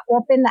ang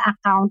naka-open na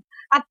account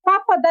at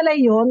papadala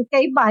yon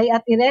kay Bay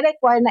at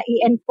i-require na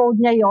i-encode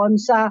niya yon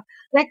sa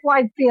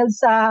required field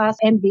sa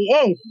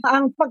MBA.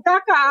 Ang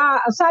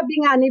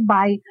sabi nga ni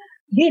Bay,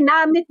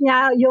 ginamit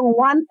niya yung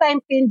one-time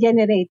PIN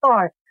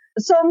generator.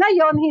 So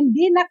ngayon,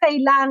 hindi na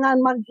kailangan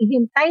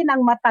maghihintay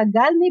ng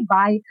matagal ni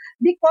Bay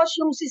because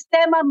yung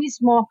sistema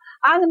mismo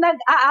ang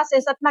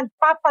nag-a-assess at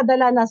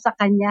nagpapadala na sa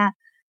kanya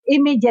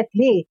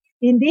immediately.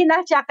 Hindi na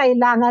siya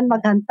kailangan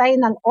maghantay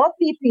ng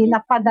OTP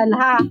na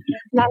padala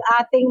ng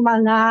ating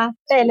mga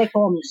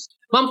telecoms.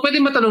 Ma'am, pwede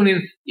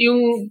matanongin,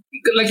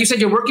 like you said,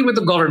 you're working with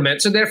the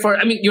government. So therefore,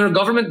 I mean, you're a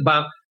government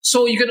bank.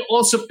 So you can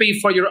also pay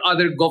for your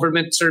other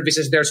government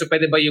services there. So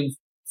pwede ba yung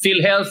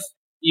PhilHealth,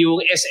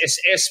 yung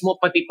SSS mo,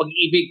 pati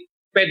pag-ibig,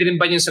 pwede rin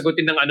ba yung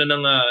sagutin ng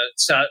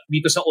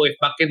dito sa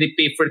OFBank? Can they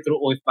pay for it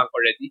through OFBank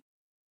already?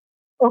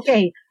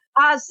 Okay.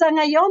 Sa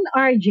ngayon,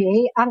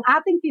 RJ, ang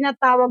ating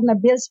tinatawag na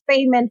bills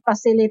payment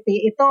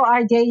facility, ito,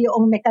 RJ,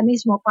 yung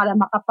mekanismo para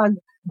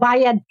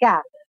makapagbayad ka.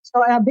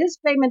 So, bills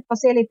payment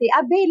facility,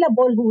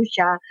 available ho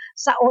siya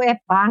sa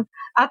OFBank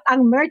at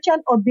ang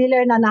merchant o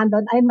biller na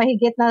nandun ay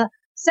mahigit na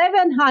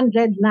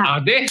 700 na.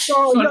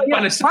 So,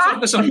 yes.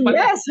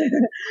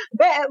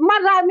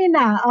 Marami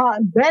na.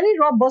 Very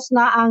robust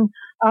na ang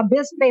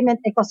bills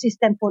payment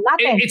ecosystem po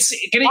natin.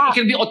 Can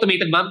it be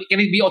automated, ma'am? Can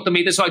it be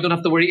automated so I don't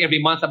have to worry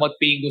every month about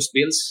paying those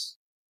bills?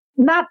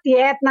 Not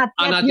yet.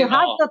 You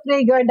have to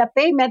trigger the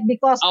payment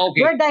because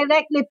we're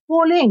directly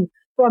pulling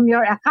from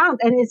your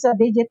account and it's a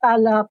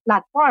digital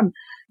platform.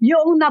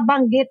 Yung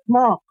nabanggit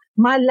mo,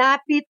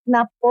 malapit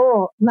na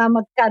po na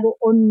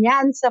magkaroon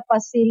yan sa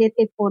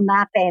facility po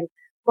natin.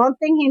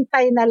 Konting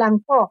hintay na lang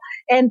po.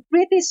 And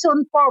pretty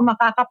soon po,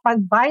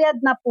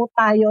 makakapagbayad na po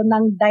tayo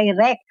ng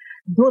direct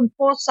doon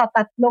po sa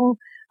 3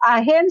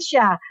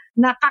 ahensya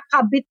na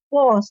kakabit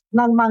po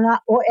ng mga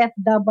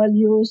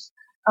OFWs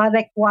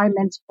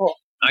requirements po.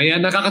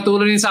 Ayan,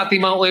 nakakatulong rin sa ating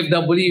mga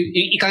OFW.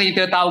 Yung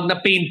tinatawag na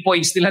pain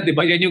points nila, di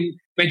ba? Yan yung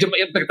medyo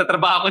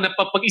nagtatrabaho na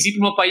pag-isipin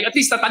mo pa, at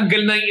least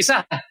tatanggal na yung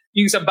isa,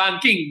 yung sa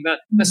banking,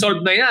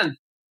 na-solve na yan.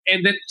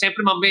 And then,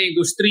 siyempre, may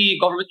industry,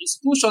 government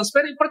institutions.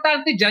 Pero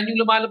importante dyan,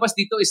 yung lumalabas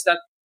dito is that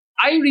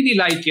I really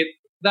like it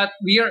that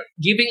we are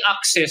giving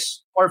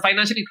access or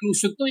financial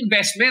inclusion to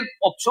investment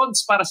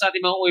options para sa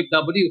ating mga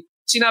OFW.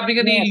 Sinabi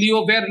nga ni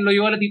Leo Ver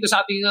Loyola dito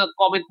sa ating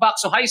comment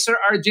box. So, hi Sir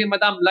RJ,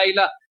 Madam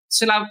Leila.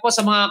 Salamat po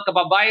sa mga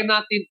kababayan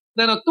natin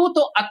na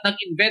natuto at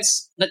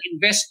nag-invest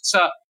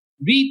sa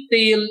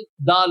retail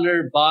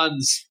dollar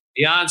bonds.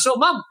 Yan. So,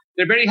 ma'am,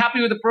 they're very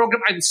happy with the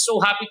program. I'm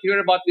so happy to hear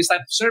about this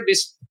type of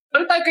service.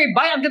 Ano tayo kay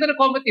Bay? Ang ganda ng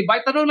comment ni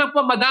Bay. Tanong lang po,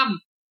 Madam,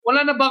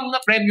 wala na bang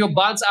premium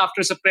bonds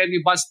after sa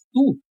premium bonds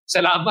 2?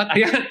 Salamat.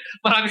 Ayan,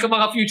 marami kang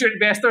mga future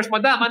investors.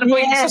 Madam, ano po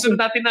yung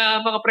susunod natin na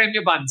mga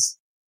premium bonds?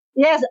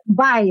 Yes,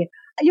 Bay.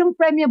 Yung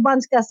premium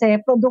bonds kasi,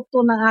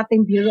 produkto ng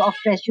ating Bureau of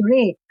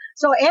Treasury.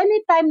 So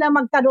anytime na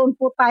magkaroon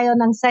po tayo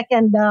ng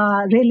second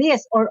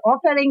release or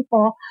offering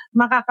po,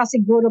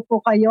 makakasiguro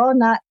po kayo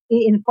na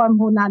i-inform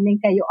ho namin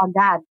kayo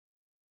agad.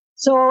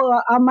 So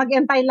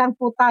mag-antay lang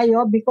po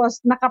tayo because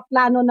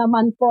nakaplano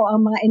naman po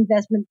ang mga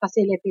investment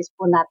facilities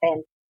po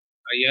natin.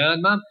 Ayan,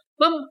 ma'am.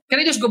 Ma'am,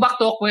 can I just go back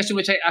to a question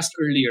which I asked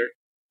earlier?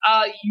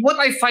 What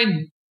I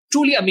find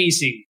truly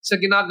amazing sa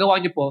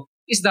ginagawa niyo po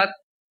is that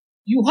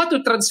you had to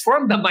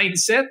transform the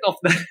mindset of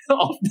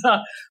the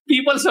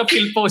people sa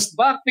PhilPost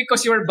Bank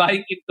because you were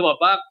buying into a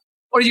bank.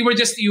 Or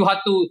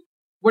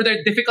were there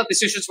difficult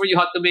decisions where you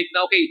had to make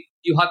now, okay,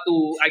 you had to,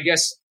 I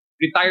guess,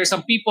 retire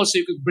some people so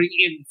you could bring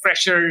in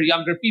fresher,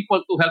 younger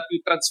people to help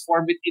you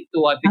transform it into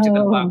a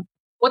digital bank?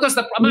 What was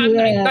the,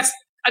 that's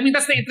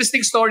the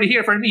interesting story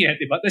here for me,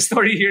 diba? The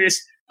story here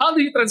is, how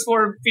do you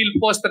transform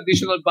PhilPost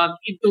traditional bank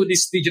into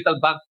this digital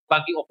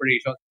banking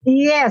operation?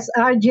 Yes,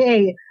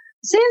 RJ.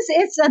 Since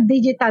it's a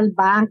digital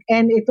bank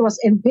and it was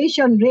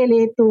envisioned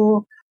really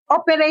to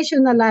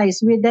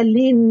operationalize with the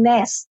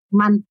leanness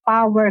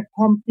manpower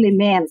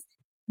complement.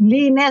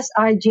 Leanness,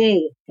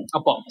 RJ.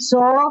 Opo.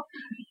 So,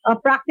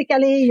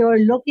 practically,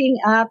 you're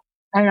looking at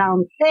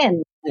around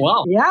 10.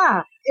 Wow.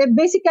 Yeah.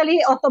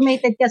 Basically,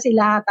 automated kasi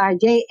lahat,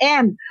 RJ.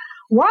 And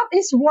what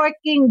is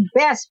working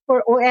best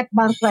for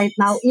OFBank right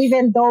now,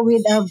 even though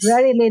with a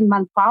very lean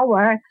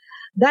manpower,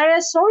 the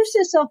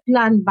resources of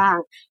Land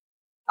Bank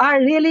are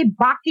really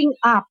backing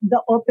up the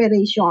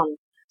operation.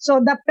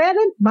 So the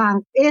parent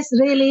bank is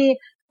really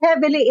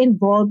heavily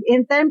involved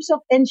in terms of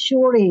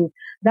ensuring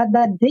that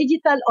the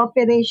digital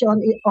operation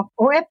of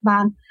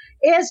OFBank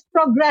is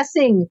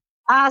progressing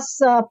as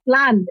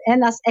planned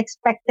and as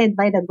expected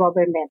by the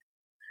government.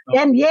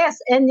 Okay. And yes,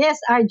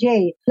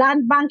 RJ,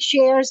 Land Bank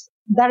shares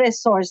the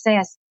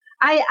resources.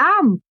 I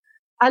am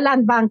a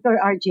land banker,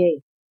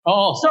 RJ.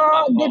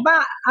 Di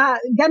ba,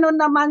 ganun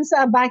naman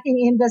sa banking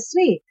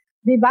industry.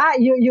 Diba?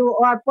 You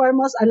are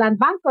foremost a land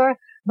banker,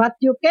 but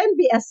you can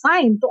be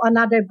assigned to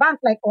another bank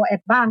like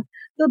OFBank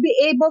to be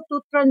able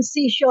to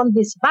transition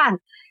this bank.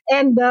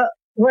 And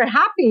we're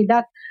happy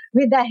that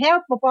with the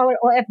help of our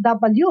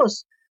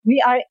OFWs,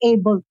 we are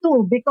able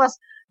to, because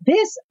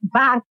this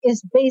bank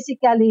is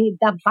basically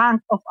the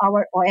bank of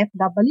our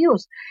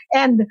OFWs.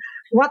 And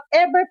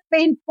whatever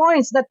pain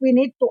points that we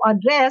need to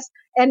address,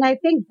 and I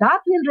think that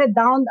will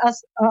redound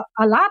as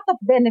a lot of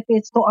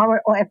benefits to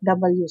our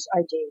OFWs,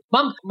 RJ.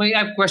 Ma'am, may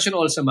I have a question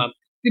also, ma'am.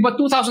 Diba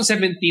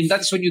 2017,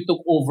 that's when you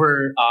took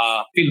over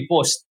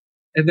PhilPost.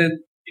 And then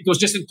it was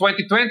just in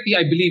 2020,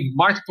 I believe,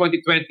 March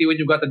 2020, when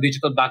you got a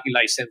digital banking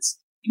license.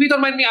 If you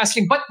don't mind me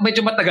asking, but medyo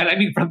matagal? I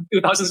mean, from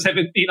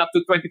 2017 up to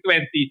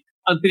 2020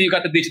 until you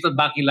got a digital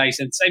banking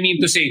license. I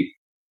mean to say,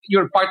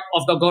 you're part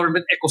of the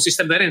government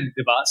ecosystem na rin,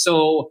 di ba?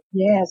 So,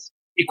 Yes.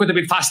 it could have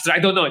been faster. I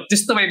don't know.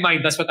 Just to my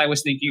mind, that's what I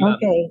was thinking.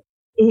 Okay.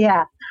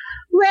 Yeah.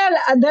 Well,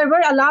 there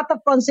were a lot of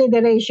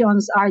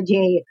considerations,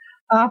 RJ.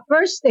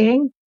 First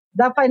thing,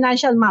 the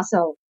financial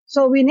muscle.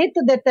 So we need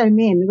to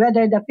determine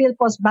whether the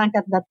Philpost Bank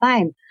at that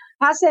time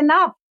has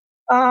enough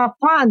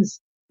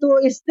funds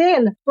to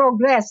still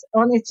progress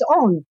on its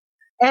own.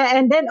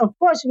 And then, of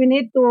course, we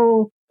need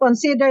to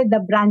consider the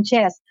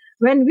branches.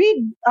 When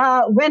we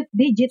went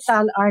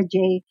digital,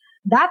 RJ,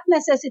 that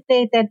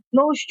necessitated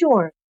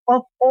closure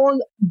of all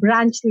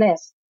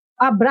branches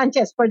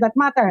for that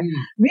matter.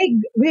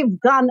 We've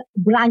gone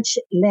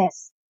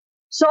branchless.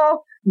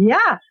 So,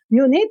 yeah,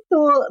 you need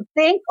to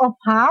think of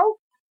how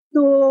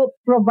to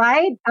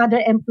provide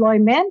other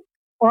employment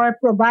or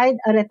provide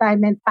a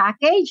retirement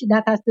package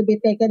that has to be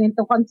taken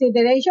into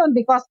consideration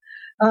because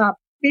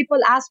people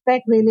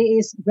aspect really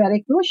is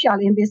very crucial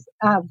in this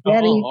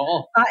very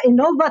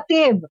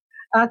innovative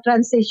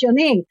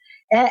transitioning.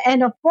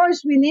 And of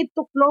course, we need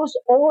to close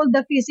all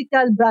the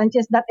physical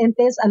branches that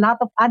entails a lot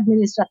of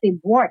administrative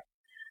work.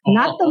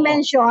 Not to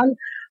mention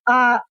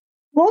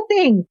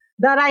putting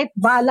the right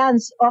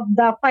balance of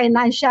the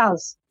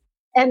financials.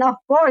 And of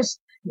course,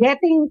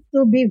 getting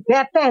to be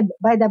vetted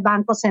by the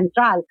Bangko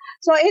Sentral.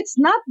 So it's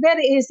not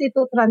very easy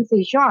to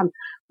transition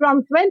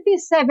from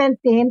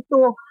 2017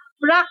 to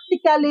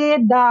practically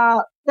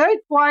the third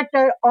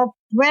quarter of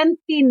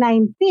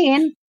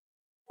 2019,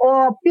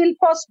 or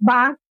Philpost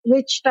Bank,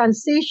 which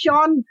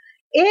transitioned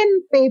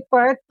in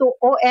paper to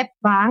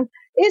OFBank,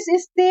 is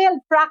still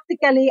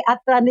practically a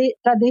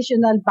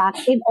traditional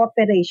bank in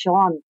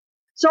operation.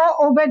 So,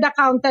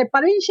 over-the-counter pa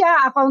rin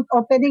siya, account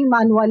opening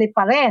manually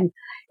pa rin.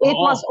 It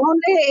was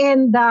only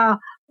in the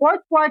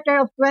fourth quarter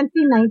of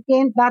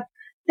 2019 that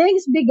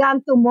things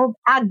began to move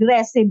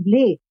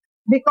aggressively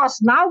because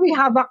now we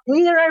have a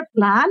clearer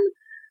plan.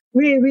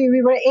 We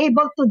were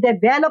able to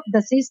develop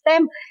the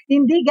system.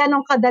 Hindi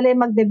ganun kadali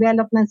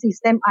mag-develop ng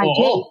system, RJ.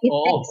 It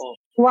takes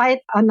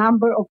quite a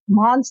number of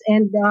months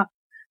and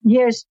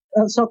years,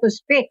 so to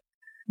speak.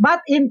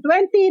 But in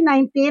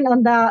 2019,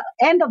 on the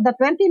end of the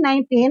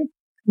 2019,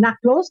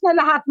 na-close na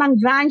lahat ng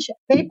branch.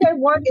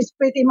 Paperwork is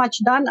pretty much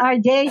done,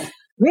 RJ.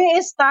 We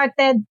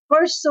started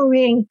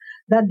pursuing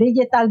the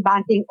digital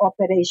banking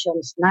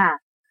operations na.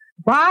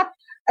 But,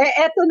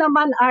 eto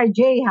naman,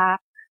 RJ, ha?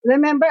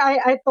 Remember,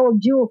 I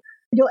told you,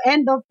 the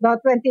end of the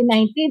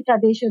 2019,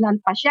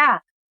 traditional pa siya.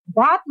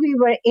 But we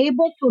were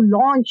able to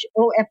launch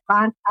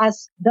OFBank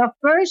as the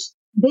first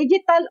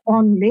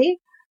digital-only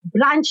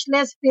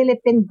branchless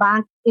Philippine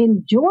bank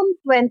in June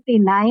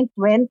 29,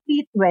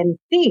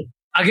 2020.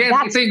 Again,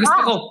 ito yung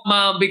gusto ko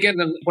mabigyan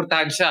ng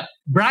importansya.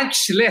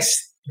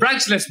 Branchless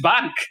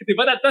bank. Di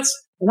ba? That's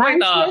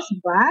branchless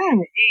bank.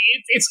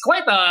 It's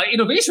quite an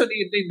innovation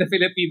in the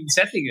Philippine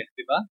setting.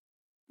 Di ba?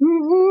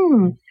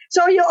 Mm-hmm.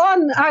 So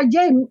yun,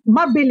 RJ,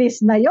 mabilis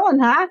na yun,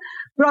 ha?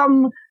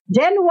 From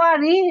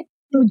January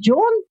to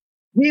June,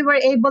 we were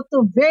able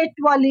to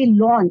virtually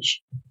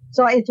launch.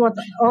 So it was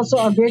also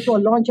a virtual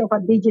launch of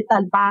a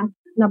digital bank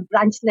na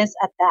branchless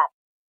at that.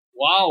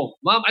 Wow.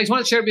 Ma'am, I just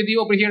want to share with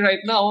you over here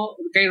right now,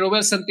 kay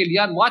Roel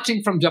Santillan,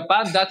 watching from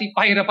Japan, dati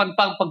pahirapan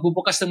pang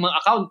pagbubukas ng mga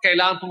account.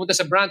 Kailangan pumunta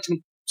sa branch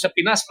sa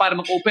Pinas para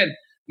mag-open.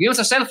 Ngayon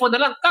sa cellphone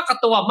na lang,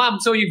 kakatuwa,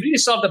 ma'am. So you've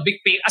really solved a big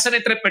pain. As an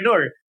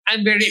entrepreneur,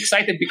 I'm very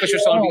excited because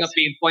you're solving a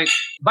pain point.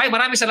 Bye,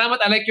 maraming salamat.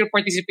 I like your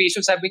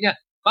participation. Sabi niya,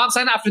 ma'am,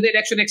 sana after the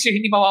election next year,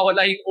 hindi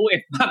mawawala yung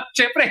OFBank.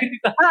 Siyempre,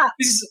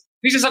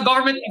 this is a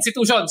government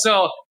institution.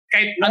 So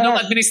kahit anong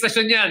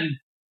administrasyon yan,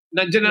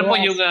 nandiyan na po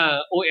yung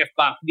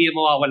OFBank, hindi na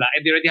mawawala.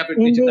 And they already have a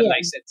digital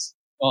license.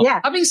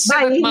 Having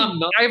said that,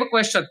 ma'am, no, I have a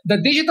question. The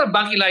digital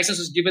banking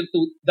license was given to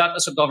that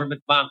as a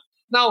government bank.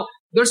 Now,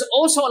 there's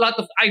also a lot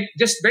of,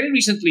 just very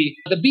recently,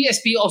 the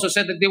BSP also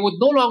said that they would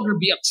no longer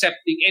be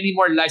accepting any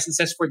more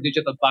licenses for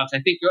digital banks. I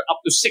think you're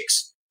up to 6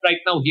 right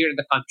now here in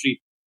the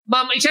country.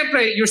 Ma'am,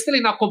 siyempre, you're still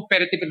in a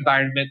competitive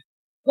environment.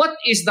 What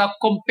is the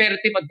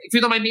competitive, if you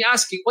don't mind me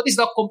asking, what is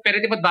the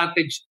competitive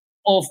advantage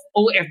of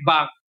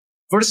OFBank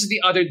versus the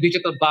other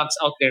digital banks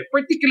out there,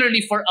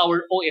 particularly for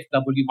our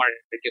OFW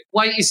market?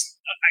 Why is,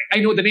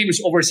 I know the name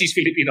is Overseas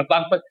Filipino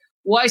Bank, but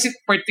why is it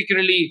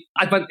particularly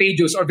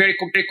advantageous or very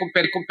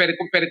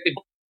competitive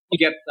to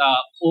get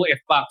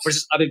OFBank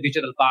versus other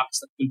digital banks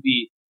that will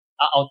be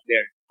out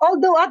there?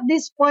 Although at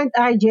this point,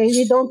 RJ,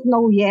 we don't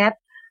know yet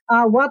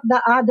what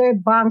the other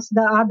banks,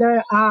 the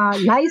other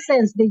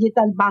licensed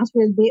digital banks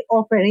will be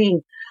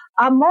offering.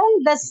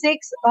 Among the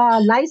 6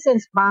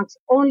 licensed banks,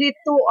 only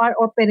 2 are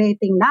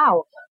operating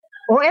now.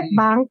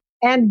 OFBank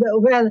and,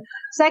 well,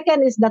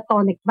 second is the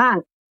Tonic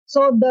Bank.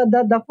 So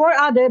the 4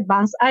 other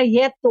banks are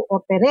yet to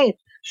operate.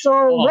 So,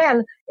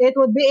 well, it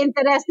would be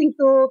interesting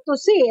to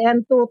see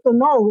and to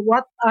know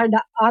what are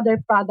the other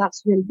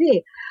products will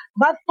be.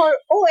 But for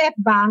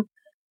OFBank,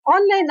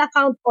 online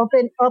account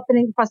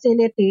opening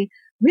facility,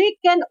 we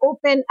can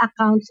open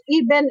accounts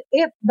even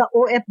if the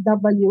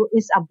OFW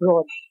is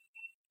abroad.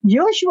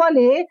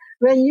 Usually,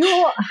 when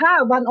you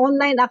have an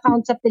online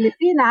account sa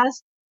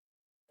Pilipinas,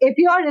 if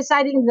you are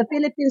residing in the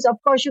Philippines, of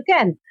course you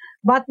can.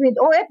 But with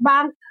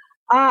OFBank,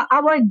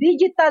 our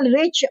digital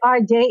reach,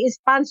 RJ,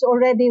 spans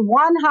already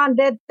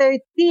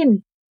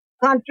 113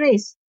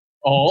 countries.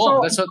 Oh, So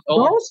that's what.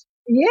 Oh, those,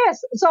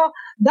 yes. So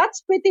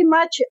that's pretty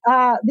much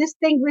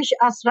distinguish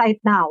us right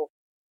now.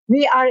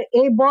 We are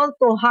able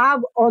to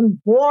have on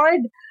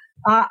board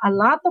a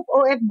lot of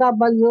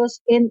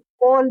OFWs in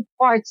all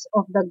parts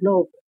of the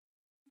globe.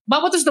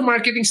 but what is the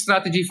marketing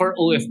strategy for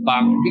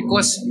OFBank?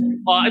 Because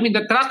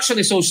the traction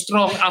is so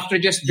strong after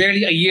just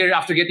barely a year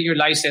after getting your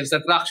license.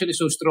 The traction is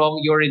so strong.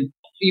 You're in,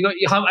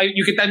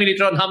 you can tell me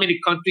later on how many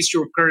countries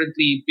you're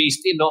currently based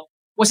in. No,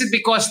 was it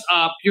because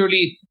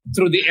purely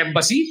through the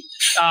embassy?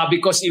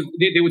 Because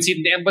they would see it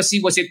in the embassy.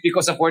 Was it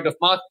because of word of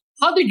mouth?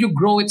 How did you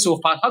grow it so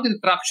fast? How did the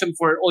traction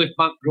for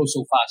OFBank grow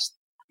so fast?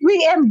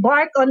 We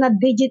embark on a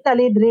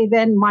digitally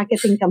driven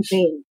marketing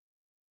campaign.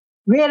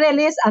 We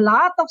release a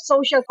lot of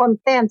social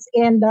contents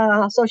in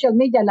the social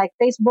media like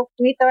Facebook,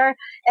 Twitter,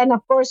 and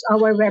of course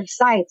our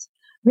websites.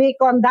 We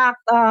conduct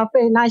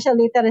financial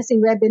literacy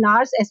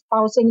webinars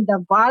espousing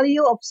the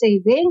value of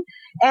saving,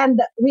 and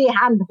we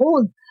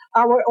handhold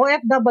our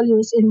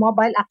OFWs in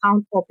mobile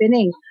account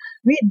opening.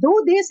 We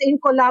do this in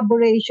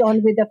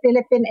collaboration with the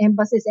Philippine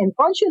embassies and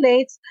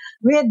consulates,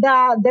 with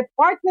the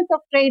Department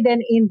of Trade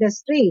and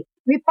Industry.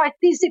 We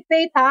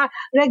participate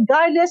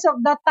regardless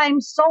of the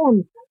time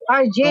zone,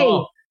 RJ.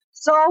 Oh.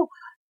 So,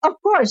 of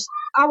course,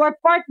 our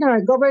partner,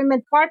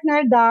 government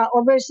partner, the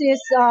Overseas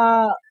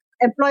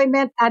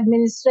Employment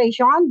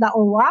Administration, the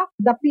OWA,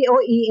 the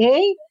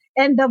POEA,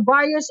 and the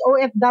various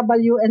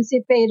OFW and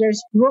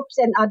seafarers groups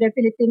and other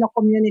Filipino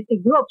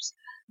community groups.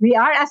 We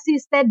are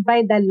assisted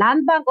by the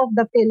Land Bank of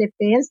the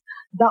Philippines,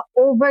 the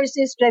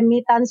Overseas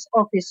Remittance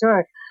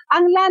Officer.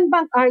 Ang Land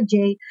Bank,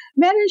 RJ,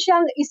 meron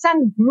siyang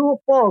isang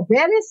grupo,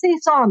 very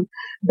seasoned,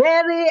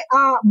 very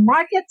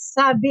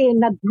market-savvy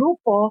na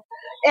grupo,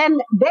 and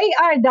they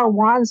are the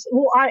ones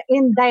who are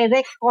in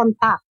direct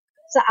contact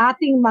sa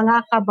ating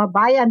mga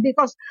kababayan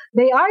because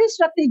they are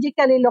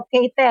strategically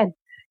located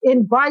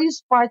in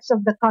various parts of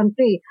the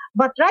country.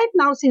 But right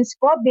now, since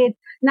COVID,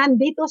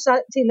 nandito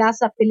sila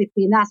sa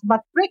Pilipinas.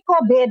 But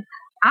pre-COVID,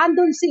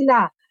 andun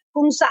sila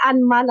kung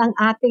saan man ang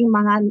ating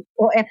mga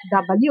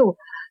OFW.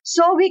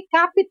 So we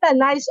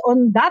capitalize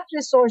on that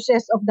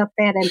resources of the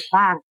parent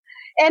bank.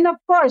 And of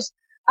course,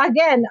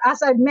 again,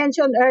 as I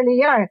mentioned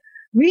earlier,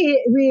 we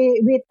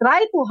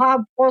try to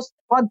have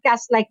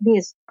podcasts like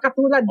this,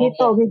 katulad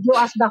dito with you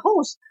as the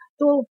host,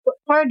 to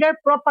further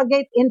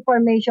propagate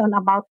information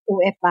about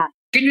OFBank.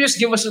 Can you just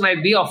give us an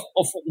idea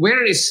of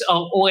where is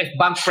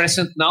OFBank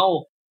present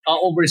now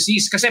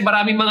overseas? Kasi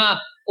maraming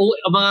mga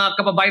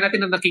kababayan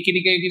natin na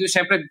nakikinig ngayon dito,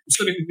 syempre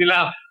gusto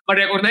nila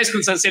ma-recognize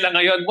kung saan sila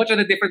ngayon. What are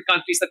the different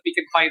countries that we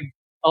can find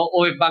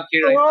OFBank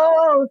here right now?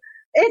 Oh,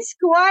 it's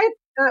quite,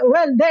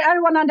 there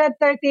are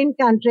 113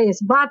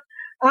 countries, but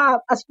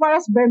as far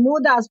as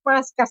Bermuda, as far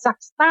as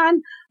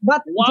Kazakhstan,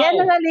 but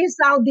generally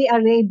Saudi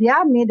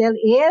Arabia, Middle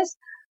East,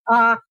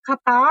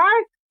 Qatar,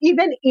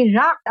 even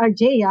Iraq,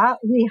 Argelia,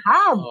 we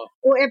have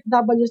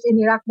OFWs in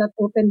Iraq that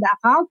opened the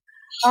account.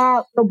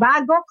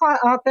 Tobago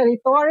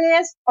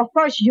territories, of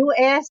course,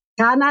 US,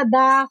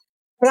 Canada,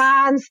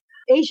 France,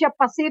 Asia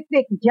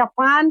Pacific,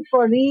 Japan,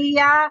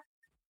 Korea,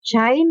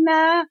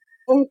 China,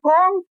 Hong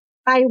Kong,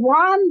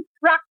 Taiwan,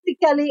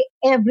 practically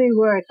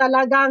everywhere.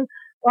 Talagang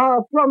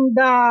from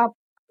the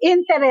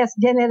interest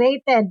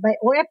generated by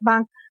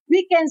OFBank,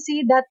 we can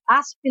see that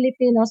us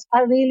Filipinos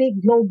are really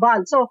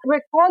global. So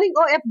we're calling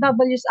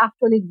OFWs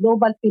actually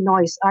global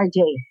Pinoys,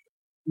 RJ.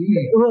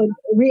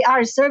 We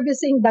are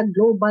servicing the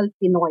global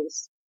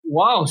Pinoys.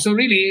 Wow. So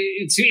really,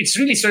 it's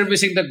really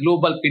servicing the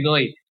global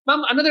Pinoy.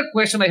 Ma'am, another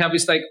question I have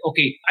is like,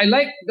 okay, I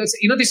like this,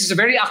 this is a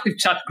very active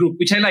chat group,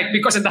 which I like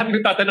because ang dami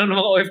nagtatanong ng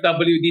mga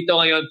OFW dito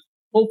ngayon.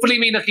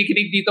 Hopefully may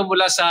nakikinig dito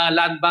mula sa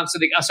Land Bank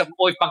so they ask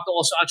OFBank to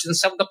also answer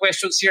some of the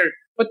questions here.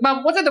 But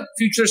ma'am, what are the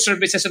future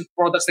services and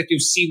products that you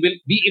see will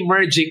be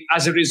emerging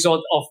as a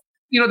result of,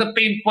 the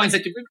pain points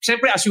that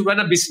siyempre as you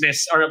run a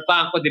business or a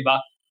banko, di ba?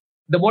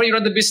 The more you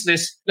run the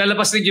business,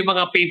 lalabas rin yung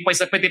mga pain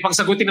points na pwede pang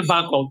sagutin ng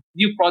banko,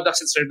 new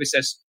products and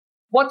services.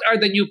 What are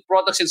the new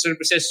products and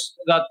services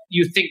that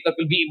you think that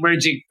will be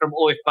emerging from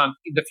OFBank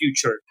in the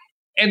future?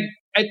 And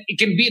it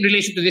can be in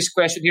relation to this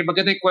question here.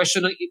 Maganda yung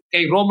question ng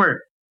kay Romer.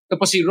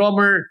 Tapos si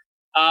Romer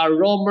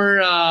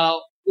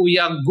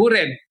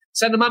Uyangguren.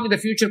 Sana ma'am, in the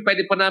future,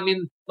 pwede pa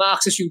namin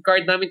ma-access yung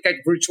card namin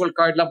kahit virtual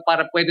card lang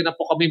para pwede na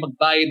po kami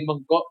magbayad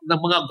ng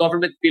mga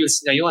government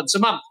bills ngayon.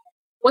 So ma'am,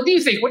 what do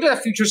you think? What are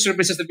the future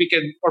services that we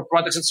can, or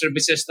products and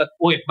services that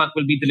OFBank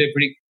will be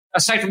delivering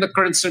aside from the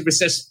current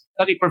services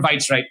that it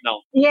provides right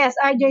now? Yes,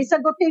 RJ,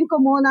 sagutin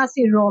ko muna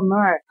si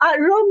Romer.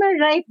 Romer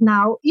right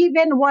now,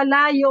 even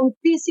wala yung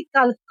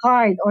physical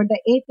card or the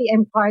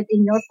ATM card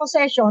in your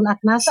possession at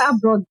nasa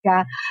abroad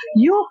ka,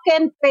 you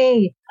can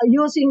pay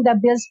using the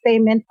bills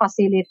payment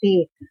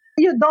facility.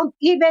 You don't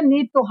even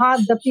need to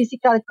have the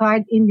physical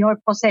card in your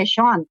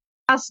possession.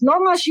 As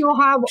long as you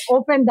have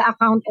opened the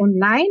account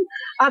online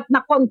at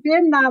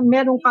na-confirm na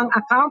meron kang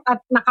account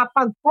at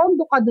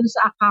nakapag-pondo ka dun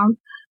sa account,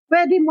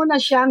 pwede mo na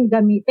siyang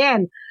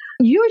gamitin.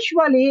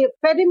 Usually,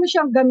 pwede mo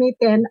siyang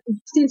gamitin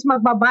since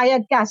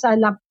magbabayad ka sa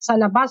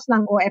labas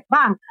ng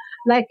OFBank.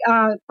 Like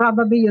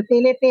probably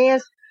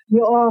utilities,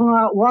 yung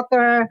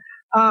water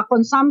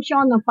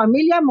consumption ng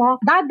pamilya mo,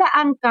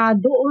 dadaan ka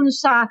doon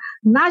sa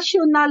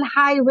National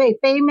Highway,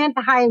 Payment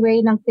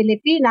Highway ng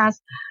Pilipinas,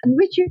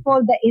 which we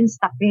call the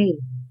InstaPay.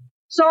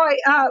 So,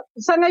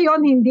 sa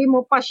ngayon, hindi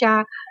mo pa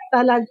siya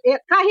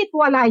kahit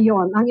wala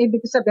yon, ang ibig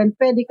sabihin,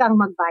 pwede kang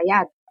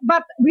magbayad.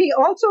 But we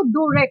also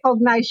do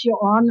recognize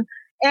yun,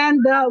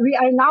 and we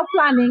are now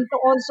planning to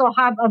also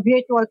have a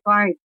virtual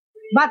card.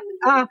 But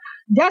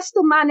just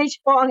to manage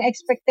po ang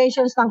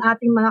expectations ng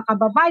ating mga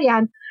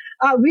kababayan,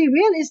 we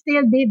will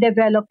still be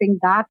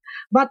developing that,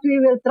 but we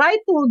will try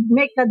to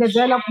make the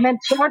development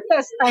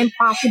shortest time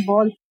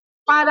possible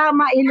para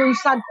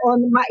mailunsad o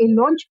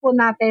ma-launch po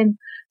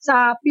natin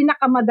sa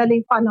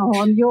pinakamadaling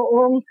panahon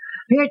yung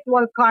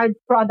virtual card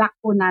product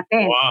po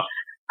natin. Wow.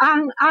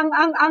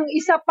 Ang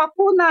isa pa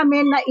po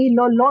namin na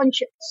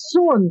ilo-launch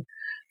soon,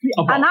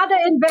 another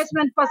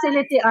investment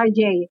facility,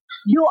 RJ,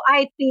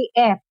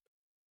 UITF.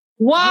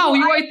 Wow,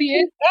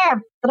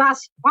 UITF?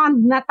 Trust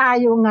fund na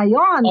tayo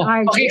ngayon,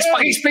 RJ.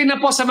 Paki-explain na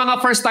po sa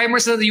mga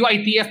first-timers ng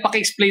UITF,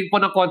 paki-explain po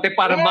ng konti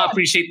para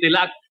ma-appreciate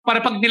nila. At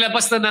para pag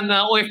nilabas na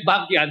ng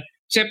OFBank yan,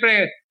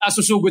 syempre,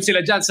 susugod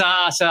sila dyan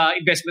sa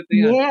investment na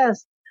yan.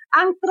 Yes.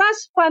 Ang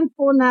trust fund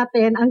po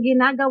natin, ang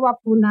ginagawa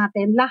po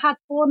natin, lahat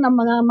po ng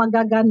mga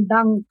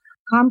magagandang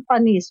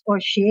companies or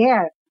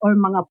share or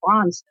mga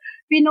bonds,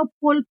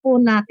 pinupull po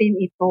natin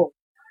ito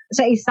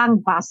sa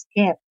isang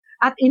basket.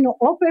 At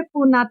ino-offer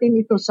po natin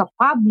ito sa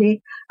public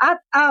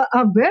at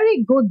a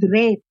very good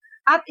rate.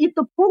 At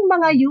ito pong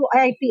mga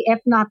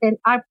UITF natin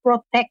are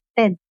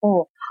protected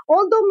po.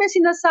 Although may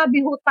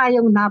sinasabi ho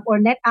tayong NAV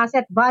or net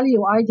asset value,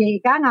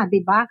 RJ, ika nga,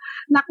 di ba,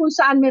 na kung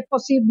saan may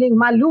posibleng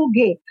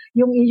malugi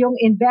yung iyong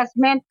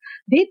investment,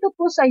 dito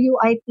po sa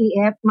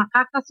UITF,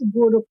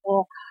 makakasiguro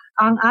po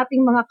ang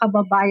ating mga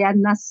kababayan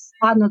na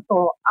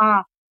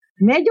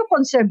medyo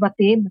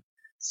conservative,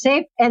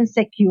 safe and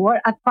secure,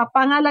 at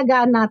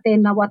papangalagaan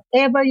natin na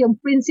whatever yung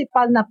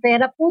principal na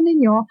pera po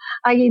ninyo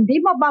ay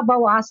hindi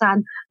mababawasan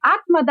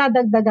at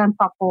madadagdagan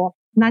pa po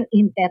ng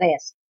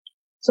interest.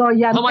 So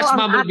yan how much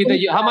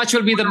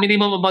will be the ating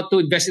minimum amount to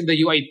invest in the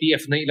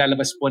UITF na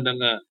ilalabas po ng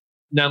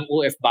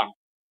OFBank?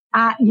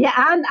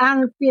 Yan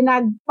ang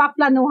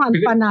pinagpaplanuhan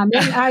pa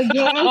namin, RJ.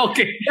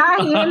 Okay.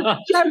 Dahil,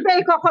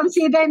 syempre,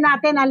 i-consider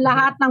natin ang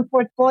lahat ng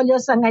portfolio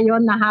sa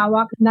ngayon na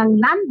hawak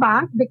ng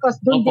non-bank because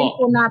doon din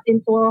po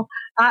natin po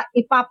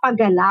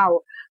ipapagalaw.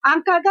 Ang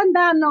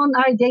kaganda noon,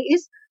 RJ,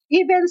 is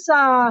even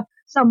sa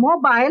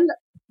mobile,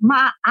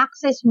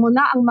 ma-access mo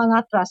na ang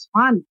mga trust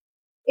fund.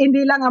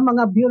 Hindi lang ang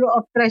mga Bureau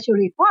of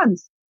Treasury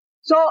funds.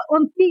 So,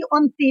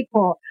 unti-unti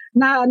po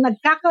na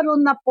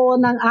nagkakaroon na po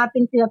ng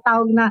ating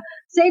tinatawag na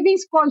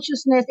savings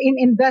consciousness in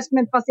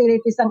investment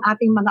facilities ang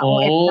ating mga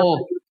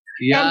OFW.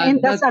 Yeah,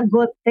 and that's a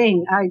good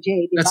thing,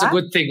 RJ. Diba? That's a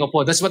good thing.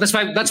 Opo. That's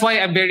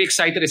why I'm very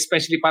excited,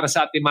 especially para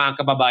sa ating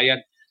mga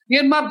kababayan.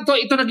 Yan, ma'am,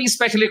 ito naging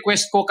special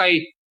request ko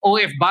kay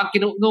OFBank.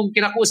 Nung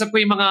kinakausap ko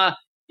yung mga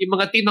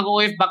team ng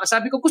OFBank,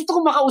 sabi ko, gusto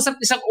ko makausap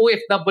isang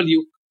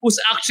OFW who's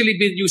actually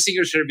been using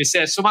your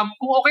services. So ma'am,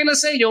 kung okay lang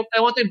sa inyo,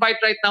 I want to invite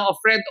right now a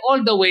friend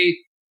all the way,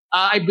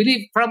 I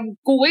believe from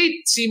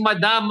Kuwait, si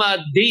Madam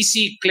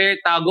Daisy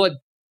Claire Tagod.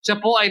 Siya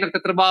po ay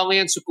nagtatrabaho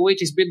ngayon sa Kuwait.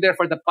 She's been there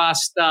for the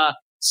past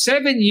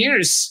 7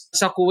 years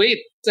sa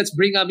Kuwait. Let's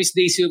bring Miss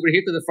Daisy over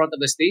here to the front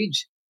of the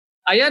stage.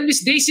 Ayan,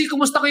 Miss Daisy,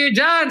 kumusta kayo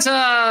dyan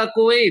sa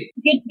Kuwait?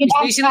 Good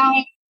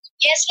afternoon.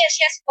 Yes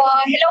po.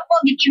 Hello po,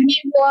 good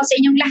evening po sa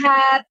inyong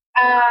lahat.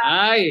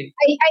 I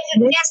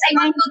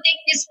want to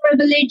take this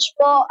privilege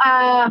po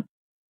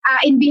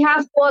in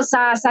behalf po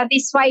sa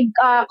satisfied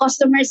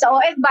customers sa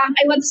OFBank.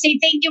 I want to say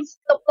thank you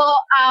to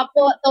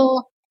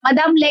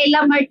Madam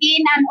Leila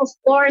Martin and of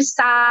course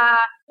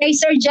kay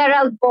Sir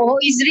Gerald po, who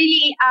is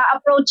really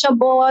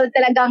approachable.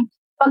 Talagang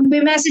pag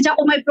may message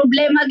ako may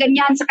problema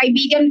ganyan sa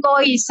kaibigan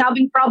ko, he's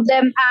having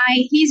problem,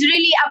 he's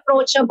really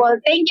approachable.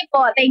 Thank you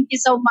po. Thank you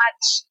so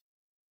much.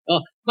 Oh,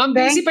 Ma'am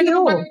Daisy, pwede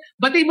mo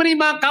batiin mo na yung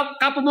mga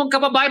kapwa mong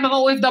kababayan, mga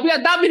OFW.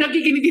 Ang dami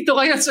nakikinig dito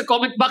kayo sa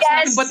comment box.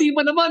 Yes. Batiin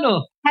mo naman,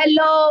 oh.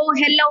 Hello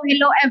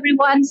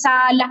everyone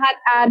sa lahat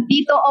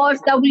dito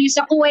OFW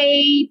sa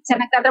Kuwait, sa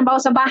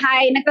nagtatrabaho sa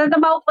bahay.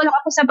 Nagtatrabaho po lang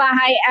ako sa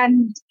bahay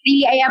and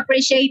really I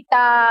appreciate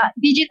the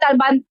digital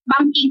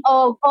banking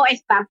of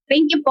OFBank.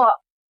 Thank you po.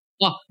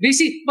 Oh,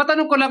 Daisy,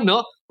 matanong ko lang,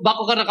 no?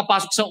 Bago ka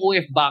nakapasok sa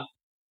OFBank,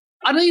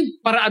 ano yung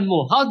paraan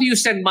mo? How do you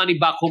send money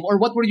back home? Or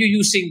what were you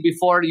using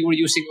before you were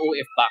using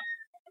OFBank?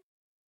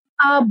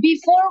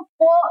 Before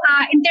po,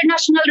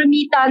 international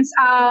remittance,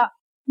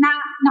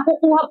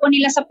 nakukuha po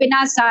nila sa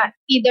Pinas,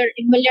 either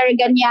in Malayar,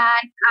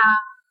 ganyan,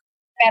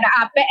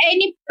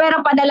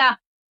 pera padala.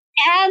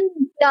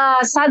 And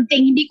sad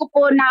thing, hindi ko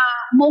po na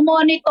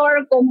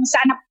monitor kung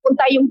saan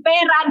napupunta yung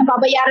pera,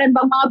 nababayaran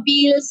bang mga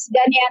bills,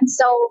 ganyan.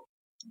 So,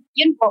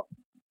 yun po.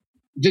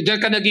 Diyan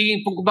ka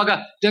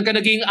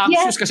naging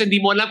anxious kasi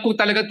hindi mo alam kung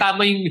talagang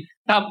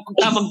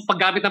tamang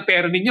paggamit ng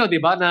pera ninyo, di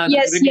ba?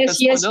 Yes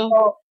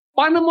po.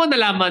 Paano mo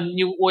nalaman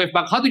yung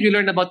OFBank? How did you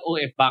learn about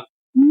OFBank?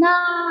 Na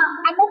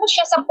ano ko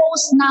siya sa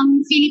post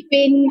ng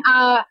Philippine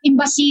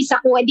Embassy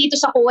sa Kuwait, dito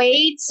sa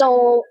Kuwait. So,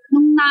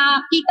 nung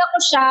nakita ko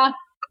siya,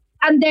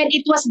 and then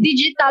it was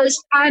digital,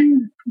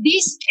 and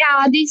this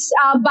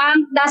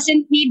bank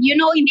doesn't need,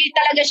 hindi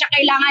talaga siya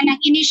kailangan ng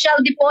initial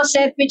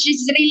deposit, which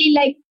is really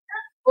like,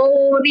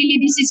 oh,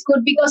 really, this is good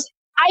because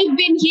I've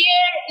been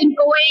here in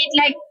Kuwait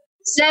like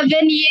 7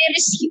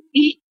 years.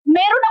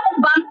 Meron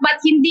akong bank but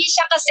hindi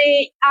siya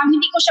kasi,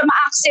 hindi ko siya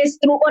ma-access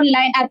through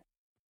online at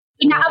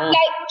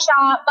ina-apply ko siya,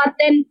 but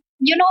then,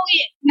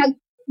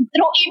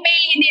 through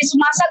email, hindi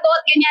sumasagot,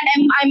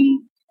 ganyan,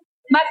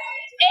 but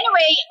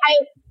anyway,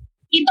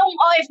 itong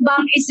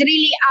OFBank is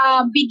really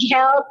a big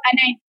help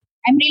and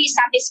I'm really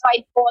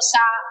satisfied po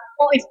sa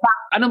OFBank.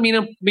 Anong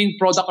main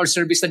product or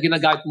service na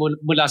ginagamit mo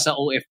mula sa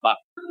OFBank?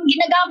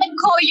 Ginagamit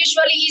ko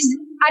usually is,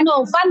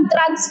 fund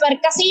transfer,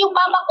 kasi yung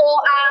mama ko,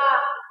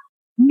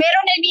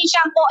 meron na din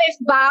siyang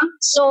OFBank,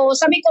 so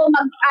sabi ko,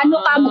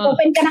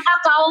 mag-open ka ng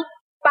account,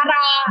 para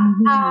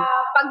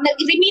pag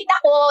nag-remit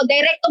ako,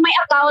 direct to my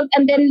account,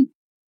 and then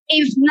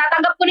if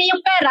natanggap ko na yung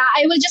pera,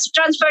 I will just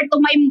transfer to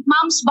my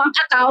mom's bank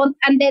account,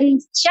 and then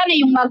siya na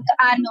yung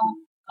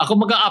Ako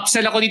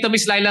mag-upsell ako dito,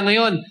 Miss Leila,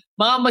 ngayon.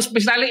 Miss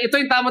Leila, ito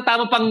yung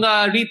tama-tama pang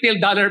retail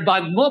dollar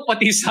bond mo,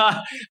 pati sa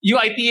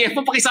UITF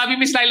mo.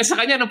 Pakisabi, Miss Leila, sa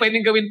kanya, anong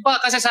pwedeng gawin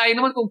pa? Kasi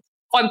sayang naman kung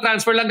fund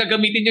transfer lang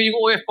gagamitin nyo yung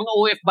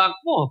OFBank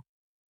mo.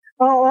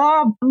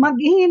 Oo,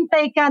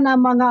 maghihintay ka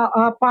ng mga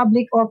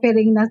public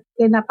offering na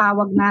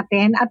tinatawag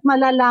natin at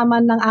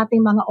malalaman ng ating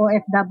mga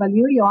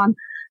OFW yon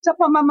sa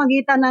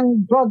pamamagitan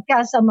ng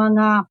broadcast sa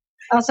mga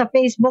sa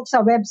Facebook,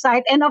 sa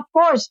website. And of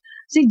course,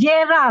 si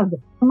Gerald,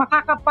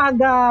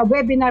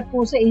 makakapag-webinar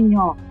po sa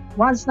inyo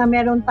once na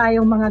meron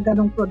tayong mga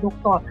ganong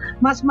produkto.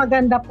 Mas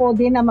maganda po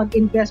din na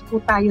mag-invest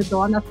po tayo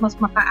doon at mas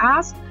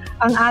mataas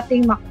ang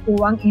ating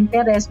makukuhang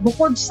interest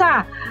bukod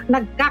sa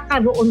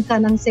nagkakaroon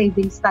ka ng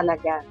savings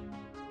talaga.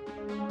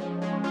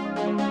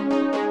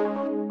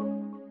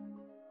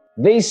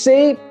 They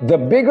say the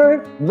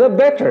bigger, the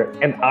better,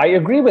 and I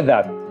agree with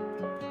that.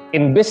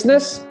 In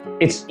business,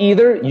 it's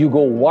either you go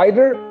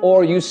wider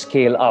or you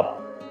scale up.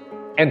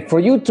 And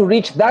for you to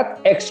reach that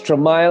extra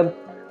mile,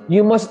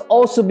 you must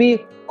also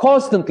be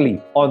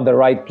constantly on the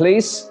right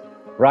place,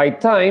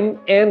 right time,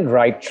 and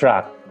right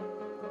track.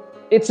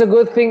 It's a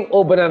good thing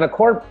OFBank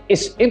Corp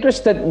is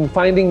interested in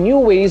finding new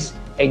ways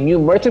and new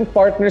merchant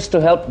partners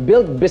to help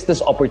build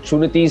business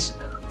opportunities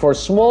for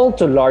small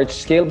to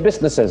large-scale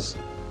businesses.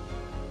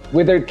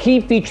 With their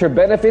key feature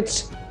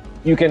benefits,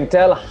 you can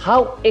tell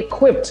how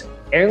equipped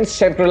and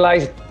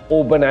centralized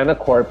OFBank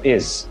Corp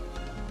is.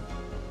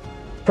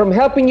 From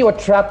helping you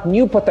attract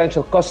new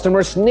potential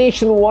customers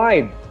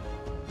nationwide,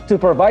 to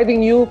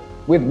providing you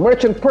with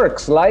merchant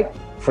perks like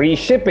free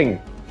shipping,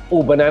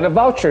 OFBank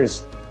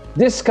vouchers,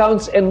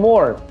 discounts, and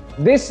more.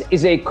 This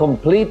is a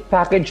complete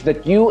package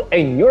that you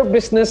and your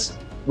business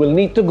will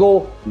need to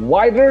go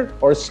wider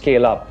or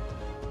scale up.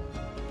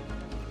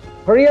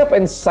 Hurry up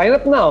and sign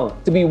up now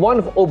to be one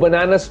of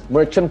OFBank's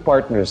merchant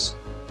partners.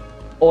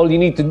 All you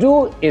need to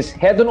do is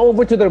head on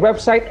over to their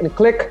website and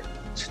click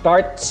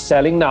Start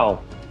Selling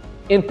Now.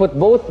 Input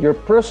both your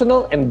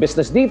personal and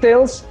business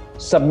details,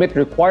 submit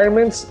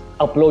requirements,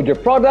 upload your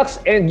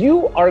products, and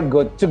you are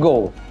good to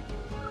go.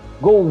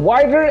 Go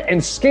wider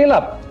and scale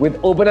up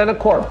with OFBank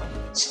Corp.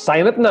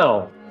 Sign up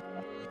now.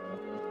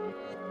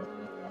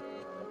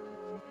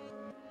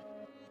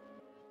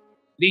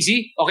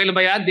 Daisy, okay lang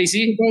ba yan,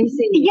 Daisy?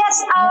 Yes,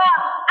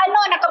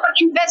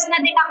 nakapag-invest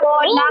na din ako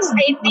last,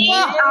 I think,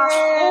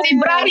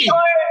 February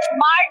or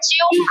March,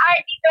 yung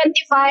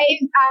RT25,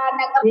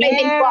 nag-apply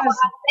din po ako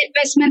ng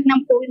investment ng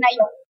pool na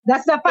yun.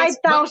 That's the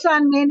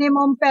 5,000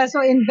 minimum peso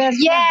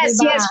investment. Yes,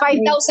 diba? yes,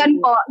 5,000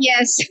 po,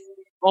 yes.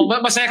 Oh,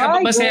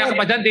 masaya ka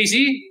ba dyan,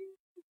 Daisy?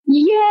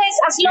 Yes,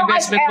 as long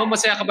as... investment mo,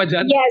 masaya ka ba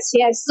dyan?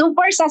 Yes.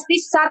 Super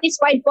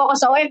satisfied po ako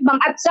sa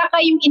OFBank. At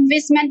saka yung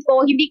investment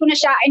ko, hindi ko na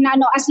siya,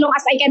 as long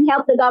as I can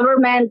help the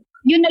government,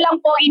 yun na lang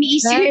po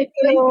iniisip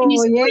ko.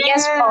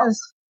 Yes po.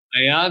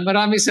 Ayan,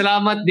 maraming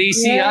salamat,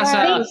 Daisy. Yes.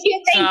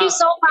 Thank you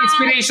so much.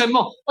 Inspiration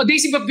mo.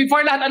 Daisy, but before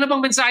lahat, ano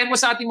bang mensahe mo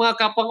sa ating mga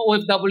kapang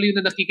OFW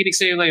na nakikinig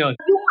sa iyo ngayon?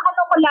 Yung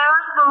ko lang,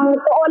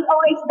 to all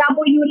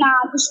OFW na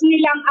gusto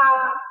nilang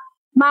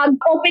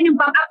mag-open ng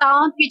bank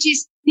account, which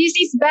is this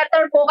is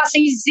better po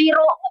kasi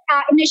zero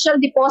initial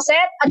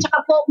deposit at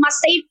saka po mas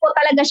safe po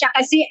talaga siya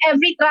kasi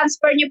every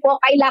transfer niyo po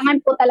kailangan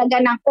po talaga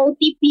ng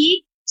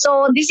OTP.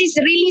 So this is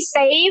really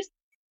safe.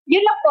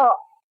 Yun lang po.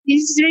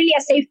 This is really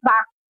a safe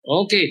bank.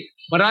 Okay.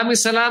 Maraming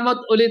salamat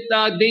ulit,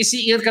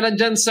 Daisy. Ingat ka lang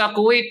dyan sa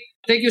Kuwait.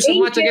 Thank you so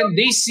much again,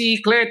 Daisy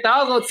Claire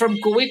Talgot from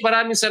Kuwait.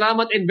 Maraming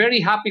salamat and very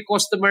happy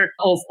customer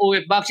of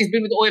OFBank. She's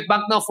been with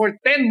OFBank now for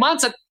 10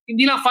 months at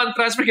hindi lang fund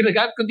transfer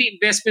ginagamit, kundi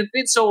investment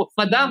din. So,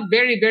 Madam,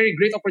 very, very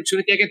great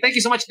opportunity. Again, thank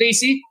you so much,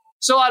 Daisy.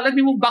 So, let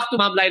me move back to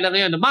Ma'am Leila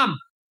ngayon. Ma'am,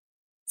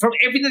 from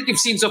everything that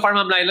you've seen so far,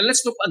 Ma'am Leila,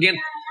 let's look again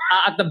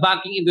at the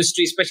banking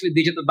industry, especially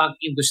digital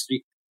banking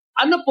industry.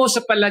 Ano po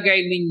sa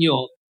palagay ninyo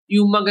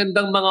yung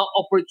magandang mga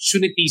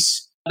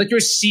opportunities that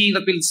you're seeing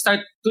that will start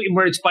to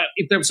emerge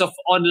in terms of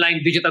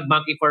online digital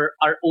banking for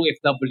our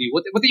OFW?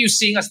 What are you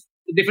seeing as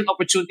different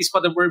opportunities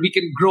for them where we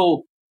can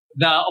grow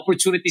the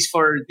opportunities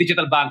for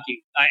digital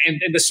banking and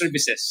the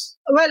services?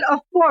 Well, of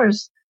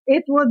course,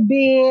 it would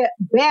be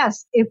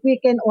best if we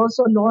can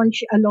also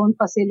launch a loan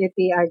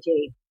facility,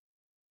 RJ.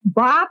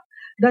 But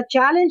the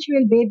challenge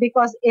will be,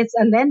 because it's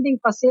a lending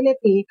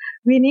facility,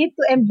 we need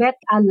to embed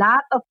a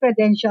lot of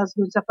credentials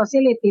dun sa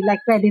facility, like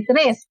credit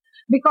risk,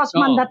 because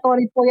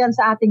mandatory po yan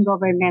sa ating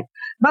government.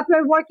 But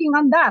we're working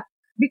on that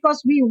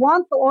because we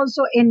want to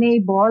also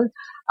enable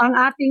ang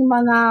ating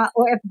mga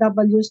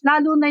OFWs,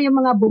 lalo na yung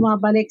mga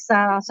bumabalik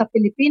sa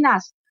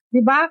Pilipinas.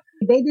 Diba?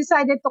 They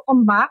decided to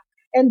come back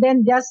and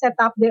then just set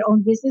up their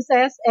own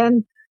businesses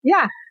and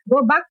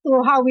go back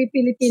to how we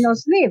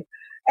Filipinos live.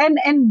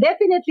 And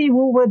definitely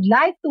we would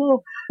like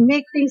to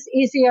make things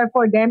easier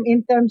for them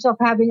in terms of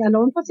having a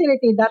loan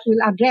facility that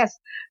will address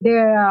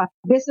their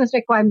business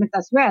requirements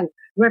as well.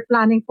 We're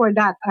planning for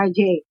that,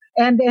 RJ.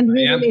 And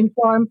we will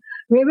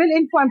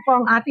inform po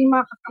ang ating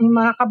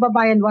mga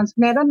kababayan once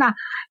meron na.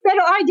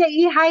 Pero RJ,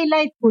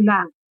 i-highlight ko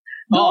lang.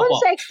 Doon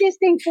sa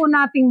existing po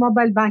nating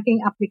mobile banking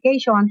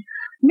application,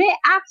 may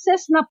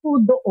access na po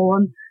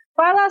doon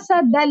para sa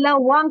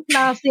dalawang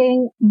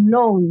klaseng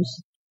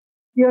loans.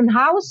 Yung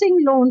housing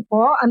loan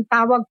po, ang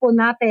tawag po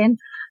natin,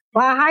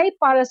 bahay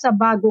para sa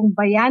bagong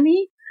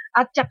bayani,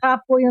 at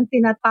saka po yung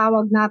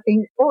tinatawag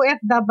nating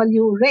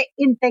OFW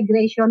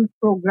Reintegration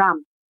Program.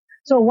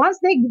 So once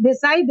they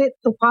decided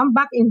to come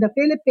back in the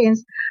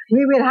Philippines,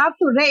 we will have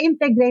to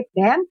reintegrate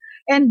them,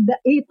 and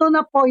ito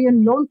na po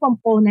yung loan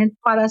component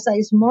para sa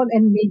small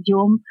and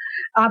medium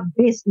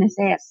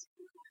businesses.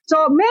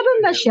 So meron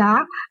na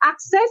siya,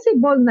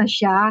 accessible na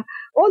siya,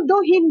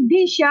 although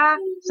hindi siya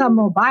sa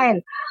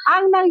mobile.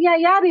 Ang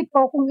nangyayari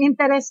po, kung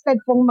interested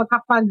pong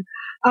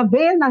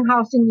makapag-avail ng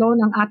housing loan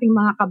ng ating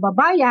mga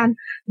kababayan,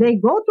 they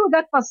go to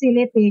that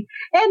facility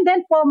and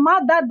then po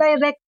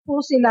madadirect po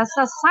sila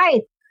sa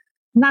site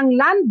ng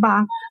land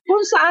bank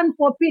kung saan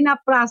po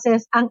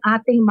pinaprocess ang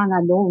ating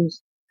mga loans.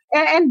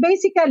 And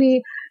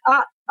basically,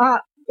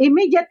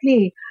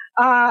 immediately,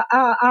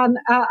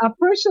 a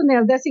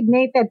personnel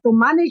designated to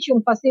manage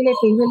yung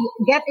facility will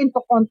get into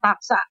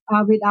contact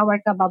with our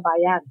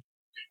kababayan.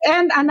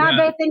 And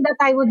another thing that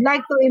I would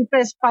like to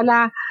impress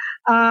pala,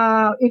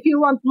 if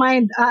you won't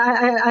mind,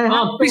 I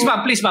have please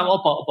ma'am.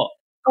 Opo.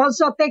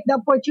 Also take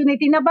the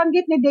opportunity.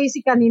 Nabanggit ni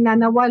Daisy kanina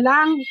na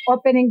walang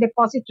opening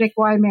deposit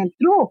requirement.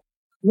 True.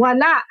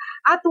 Wala.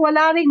 At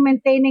wala ring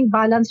maintaining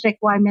balance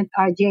requirement,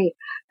 RJ.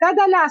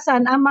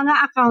 Kadalasan, ang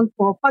mga account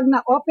po, pag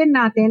na-open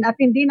natin at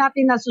hindi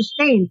natin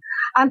na-sustain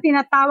ang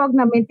tinatawag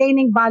na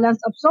maintaining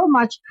balance of so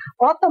much,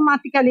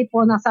 automatically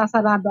po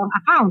nasasarado ang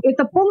account.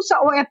 Ito po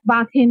sa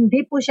OFBank,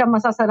 hindi po siya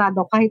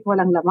masasarado kahit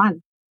walang laman.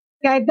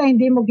 Kahit na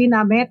hindi mo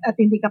ginamit at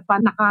hindi ka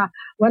pa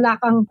wala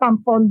kang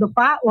pampondo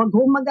pa, huwag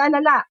hong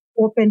mag-alala.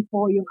 Open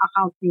po yung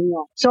account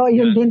niyo. So,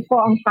 yun din po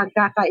ang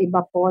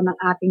pagkakaiba po ng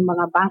ating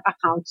mga bank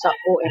accounts sa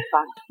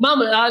OFBank. Ma'am,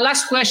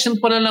 last question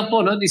po na lang po.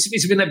 No?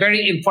 It's been a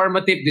very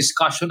informative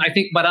discussion. I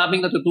think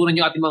maraming natutunan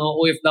yung ating mga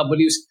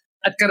OFWs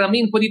at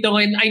karamihan po dito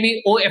ngayon ay may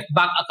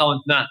OFBank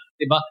account na.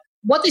 Diba?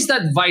 What is the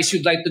advice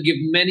you'd like to give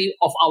many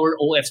of our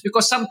OFs?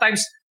 Because sometimes,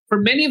 for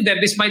many of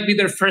them, this might be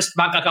their first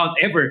bank account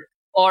ever.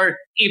 Or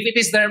if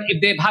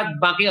they've had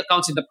banking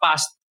accounts in the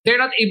past, they're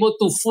not able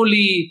to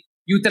fully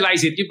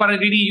utilize it. You parang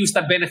really use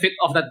the benefit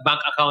of that bank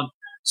account.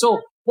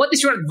 So, what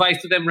is your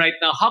advice to them right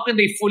now? How can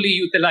they fully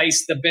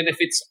utilize the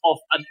benefits of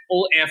an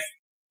OF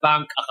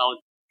bank account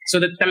so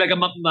that talaga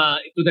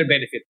to their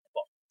benefit?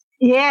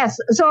 Yes.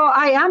 So,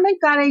 I am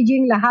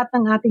encouraging lahat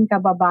ng ating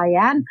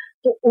kababayan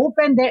to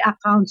open their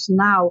accounts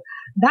now.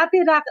 Dati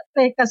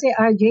kasi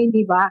RJ,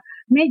 di ba,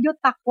 medyo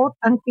takot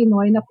ang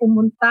Pinoy na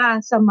pumunta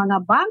sa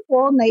mga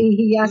bangko,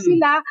 nahihiya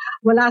sila,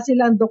 wala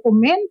silang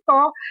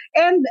dokumento,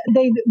 and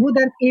they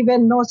wouldn't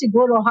even know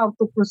siguro how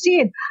to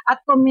proceed.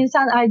 At kung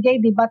minsan,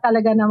 RJ, di ba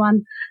talaga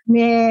naman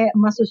may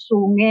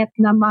masusungit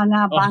na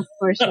mga bank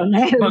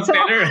personnel. So,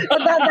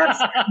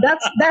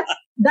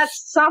 that's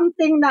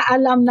something na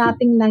alam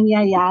nating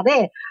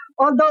nangyayari.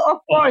 Although, of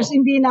course,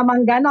 hindi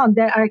naman ganon.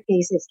 There are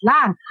cases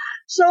lang.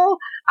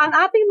 So, ang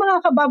ating mga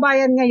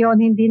kababayan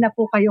ngayon, hindi na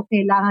po kayo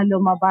kailangan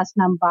lumabas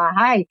ng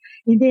bahay.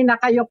 Hindi na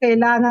kayo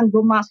kailangan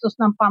gumastos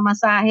ng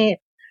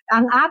pamasahe.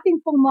 Ang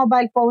ating pong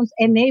mobile phones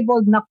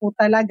enabled na po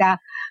talaga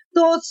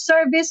to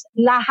service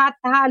lahat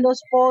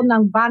halos po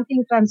ng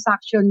banking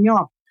transaction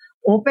nyo.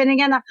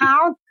 Opening an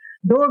account,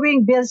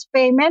 doing bills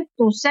payment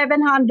to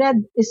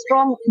 700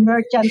 strong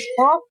merchants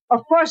po.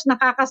 Of course,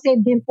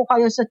 nakakasave din po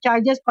kayo sa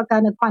charges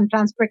pagka nag-fund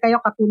transfer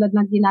kayo katulad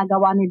ng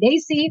ginagawa ni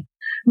Daisy.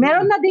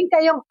 Meron na din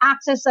kayong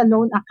access sa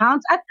loan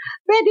accounts at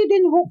pwede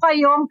din po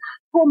kayong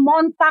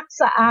kumontak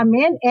sa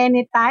amin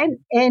anytime,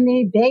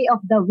 any day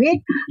of the week.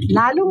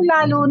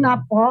 Lalong-lalo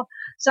na po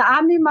sa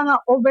aming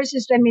mga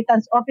overseas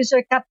remittance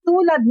officer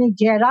katulad ni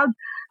Gerald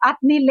at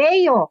ni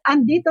Leo.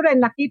 Andito rin,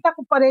 nakita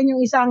ko pa rin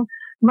yung isang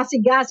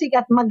masigasig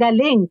at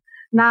magaling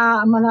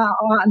na mga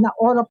na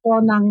oro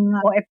po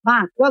ng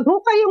OFBank. Huwag ho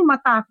kayong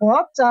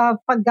matakot sa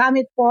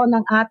paggamit po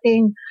ng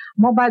ating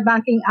mobile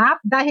banking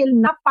app dahil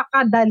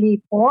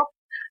napakadali po.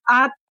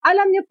 At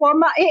alam niyo po,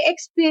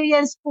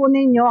 ma-experience po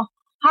ninyo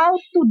how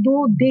to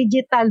do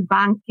digital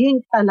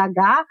banking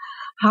talaga,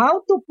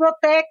 how to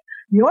protect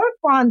your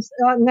funds.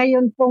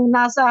 Ngayon pong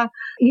nasa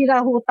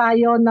era ho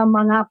tayo ng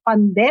mga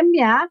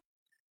pandemya.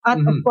 At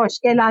of course,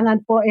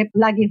 kailangan po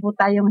lagi po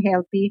tayong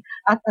healthy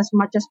at as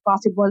much as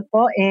possible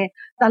po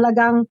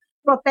talagang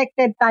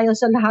protected tayo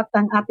sa lahat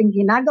ng ating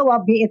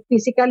ginagawa, be it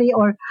physically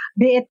or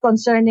be it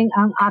concerning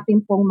ang ating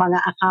pong mga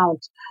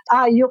accounts.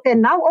 You can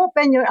now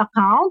open your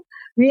account.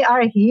 We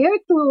are here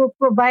to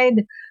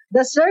provide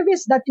the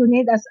service that you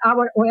need as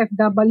our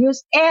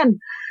OFWs, and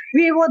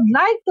we would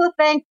like to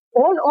thank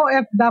all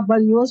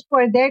OFWs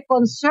for their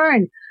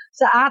concern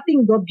sa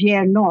ating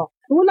gobyerno.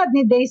 Tulad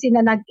ni Daisy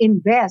na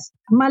nag-invest,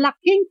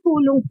 malaking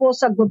tulong po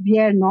sa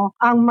gobyerno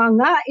ang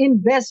mga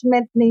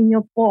investment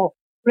ninyo po.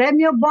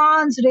 Premium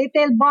bonds,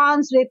 retail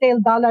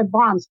dollar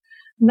bonds,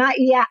 na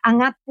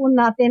iaangat po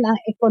natin ang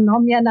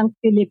ekonomiya ng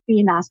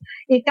Pilipinas.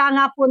 Ika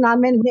nga po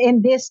namin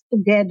in this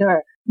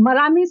together.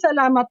 Maraming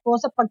salamat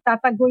po sa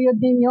pagtataguyod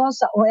ninyo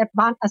sa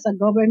OFBank as a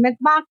government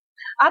bank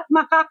at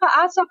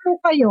makakaasa po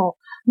kayo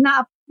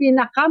na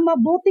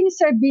pinakamabuting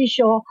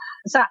serbisyo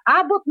sa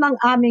abot ng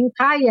aming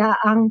kaya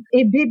ang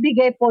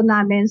ibibigay po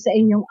namin sa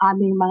inyong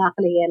aming mga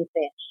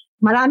kliyente.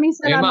 Maraming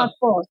salamat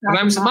po.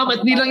 Maraming salamat. Ma'am,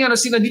 at hindi lang yan.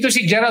 Nandito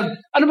si Gerald.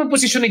 Ano bang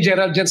posisyon ni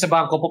Gerald dyan sa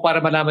bangko po para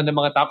malaman ng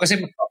mga tao?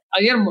 Kasi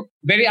ayan,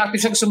 very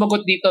active siyang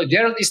sumagot dito.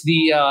 Gerald is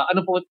the,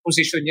 ano po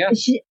posisyon niya?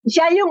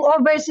 Siya yung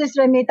Overseas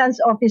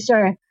Remittance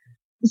Officer.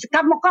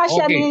 Kamukha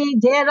siya ni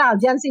Gerald.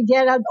 Yan si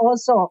Gerald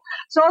also.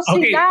 So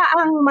sila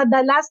ang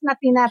madalas na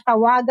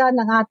tinatawagan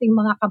ng ating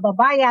mga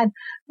kababayan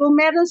kung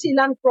meron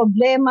silang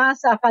problema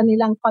sa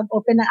kanilang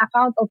pag-open ng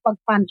account o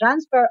pag-fund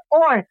transfer,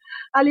 or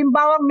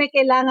halimbawa may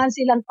kailangan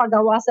silang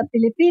pagawa sa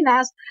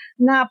Pilipinas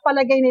na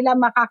palagay nila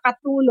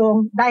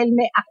makakatulong dahil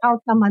may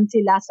account naman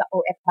sila sa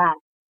OFBank.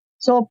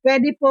 So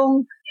pwede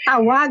pong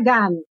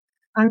tawagan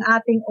ang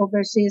ating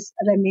overseas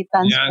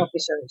remittance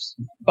officers.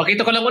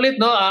 Pakita ko lang ulit,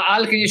 no?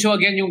 Al, can you show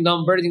again yung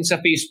number din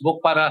sa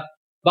Facebook para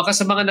baka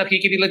sa mga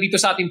nakikinig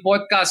dito sa ating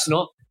podcast,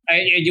 no?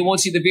 And you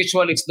won't see the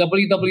visual. It's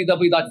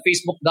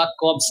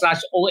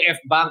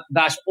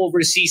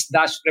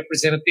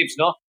www.facebook.com/ofbank-overseas-representatives,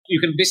 no? You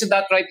can visit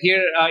that right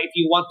here if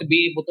you want to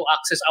be able to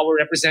access our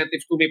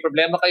representatives kung may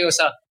problema kayo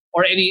sa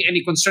or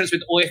any concerns with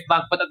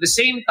OFBank. But at the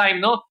same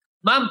time, no,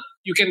 ma'am,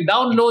 you can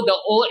download the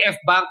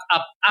OFBank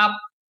app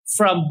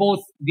from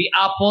both the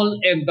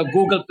Apple and the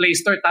Google Play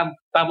Store.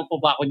 Tama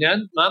po ba ako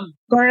niyan, ma'am?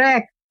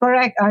 Correct,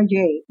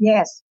 RJ.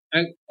 Yes.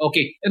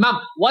 Okay. And ma'am,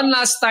 one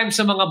last time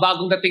sa mga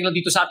bagong dating lang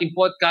dito sa ating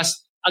podcast,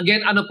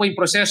 again, ano po yung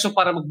proseso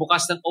para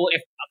magbukas ng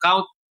OF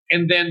account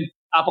and then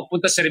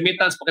pagpunta sa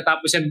remittance,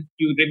 pagkatapos yan,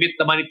 you remit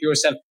the money to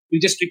yourself. You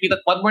just repeat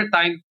that one more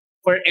time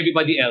for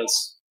everybody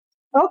else.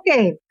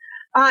 Okay.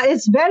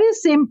 It's very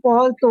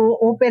simple to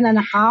open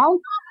an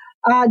account.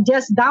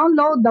 Just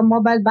download the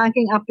mobile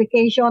banking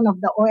application of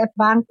the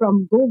OFBank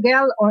from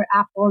Google or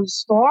Apple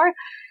Store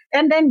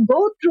and then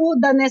go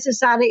through the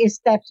necessary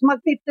steps.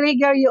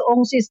 Magti-trigger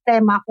yung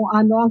sistema kung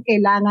ano ang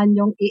kailangan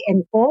yung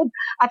i-encode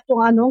at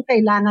kung ano ang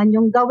kailangan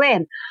yung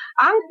gawin.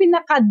 Ang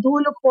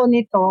pinakadulo po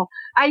nito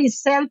ay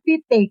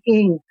selfie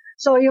taking.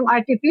 So yung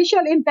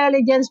artificial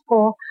intelligence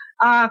po,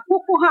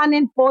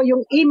 kukuhanin po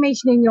yung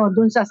image ninyo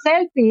dun sa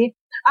selfie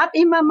at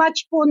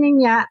ima-match po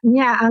niya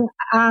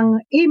ang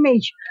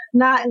image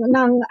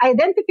ng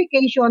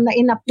identification na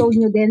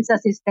in-upload nyo din sa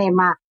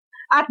sistema.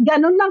 At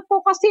ganun lang po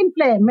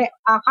kasimple, may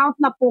account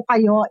na po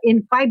kayo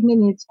in 5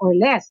 minutes or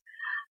less.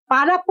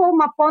 Para po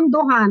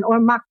mapondohan or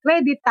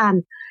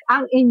makreditan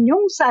ang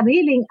inyong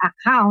sariling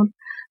account,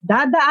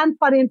 dadaan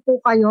pa rin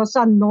po kayo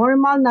sa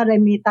normal na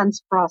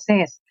remittance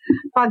process.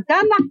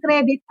 Pagka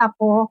na-credit na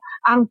po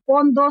ang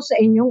pondo sa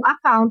inyong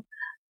account,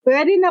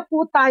 pwede na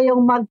po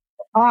tayong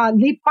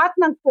lipat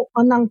ng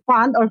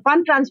fund or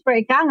fund transfer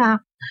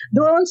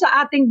doon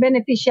sa ating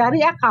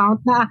beneficiary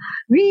account na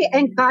we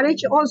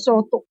encourage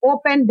also to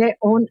open their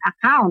own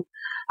account.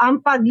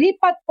 Ang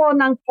paglipat po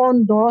ng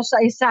pondo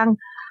sa isang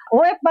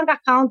OFBank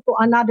account to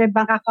another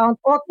bank account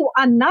o to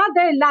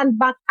another land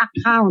bank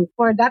account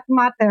for that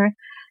matter,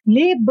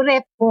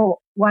 libre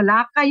po.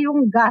 Wala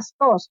kayong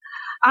gastos.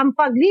 Ang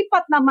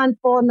paglipat naman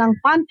po ng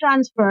fund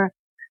transfer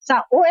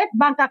sa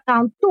OFBank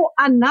account to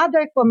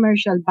another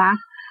commercial bank,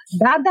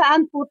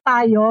 dadaan po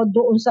tayo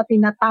doon sa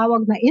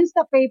tinatawag na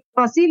InstaPay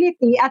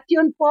facility at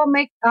yun po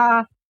may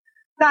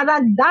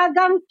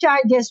karagdagang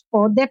charges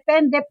po,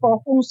 depende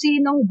po kung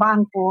sinong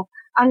bangko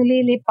ang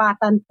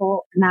lilipatan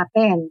po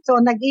natin.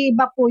 So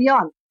nag-iiba po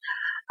yon.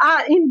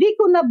 Hindi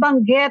ko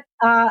nabanggit,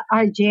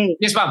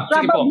 RJ. Yes, ma'am.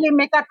 Probably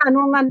may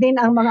katanungan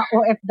din ang mga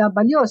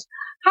OFWs.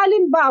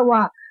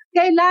 Halimbawa,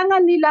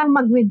 kailangan nilang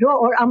mag-withdraw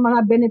or ang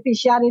mga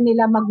beneficiary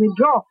nila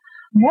mag-withdraw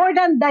more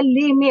than the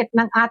limit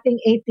ng ating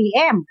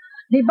ATM.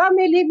 Di ba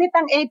may limit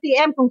ang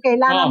ATM kung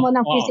kailangan mo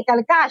ng physical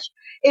cash?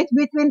 It's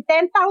between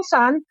 10,000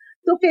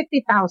 to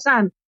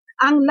 50,000.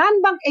 Ang land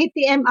bank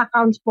ATM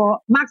accounts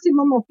po,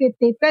 maximum of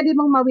 50, pwede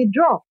mong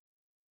ma-withdraw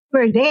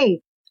per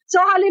day.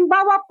 So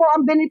halimbawa po,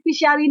 ang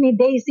beneficiary ni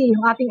Daisy,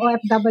 yung ating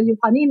OFW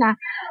kanina,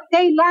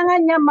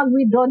 kailangan niya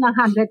mag-withdraw ng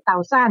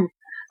 100,000.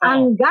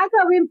 Ang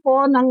gagawin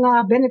po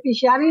ng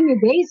beneficiary ni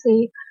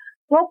Daisy,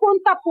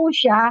 pupunta po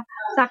siya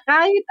sa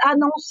kahit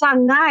anong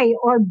sangay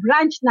or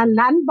branch ng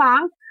land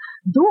bank,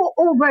 do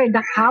over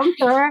the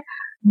counter,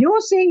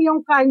 using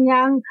yung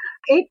kanyang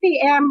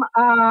ATM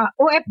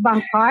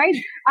OFBank card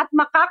at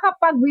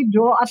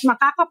makakapag-withdraw at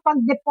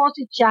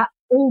makakapag-deposit siya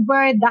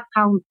over the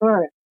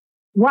counter.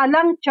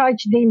 Walang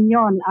charge din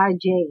yon,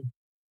 RJ.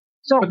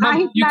 So but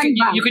kahit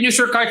you can use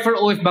your card for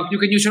OFBank. You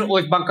can use your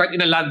OFBank card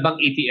in a land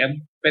bank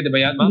ATM. Pwede ba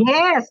yan, ma'am?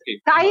 Yes. Okay.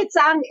 Kahit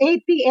saang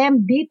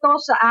ATM dito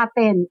sa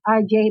atin,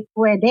 RJ,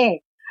 pwede.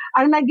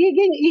 Ang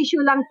nagiging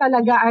issue lang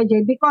talaga,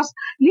 RJ, because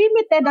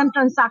limited ang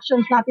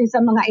transactions natin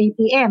sa mga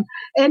ATM.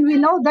 And we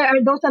know there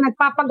are those na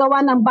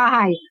nagpapagawa ng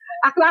bahay.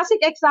 A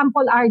classic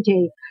example,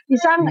 RJ,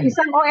 isang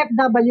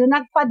OFW,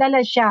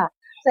 nagpadala siya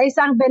sa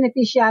isang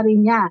beneficiary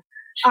niya,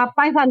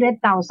 500,000,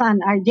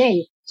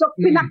 RJ. So,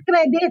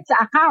 pinak-credit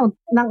sa account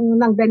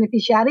ng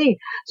beneficiary.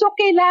 So,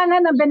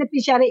 kailangan ng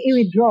beneficiary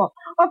i-withdraw.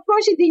 Of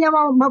course, hindi niya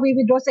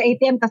ma-withdraw sa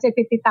ATM kasi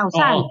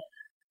 50,000.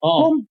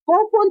 Kung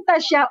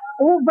pupunta siya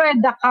over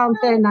the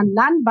counter ng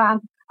land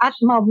bank at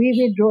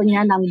ma-withdraw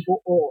niya ng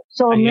buo.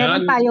 So,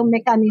 meron tayong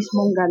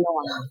mekanismong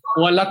gano'n.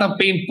 Wala tang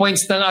pain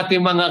points ng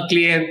ating mga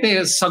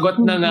kliyente. Sagot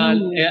ng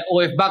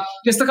OFBank.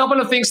 Just a couple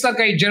of things lang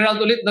kay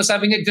Gerald ulit. No,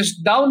 sabi niya,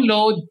 just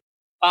download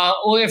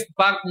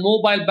OFBank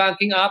mobile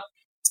banking app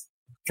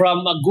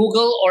from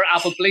Google or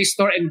Apple Play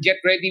Store and get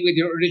ready with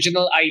your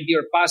original ID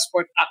or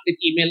passport, active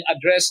email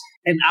address,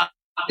 and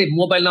active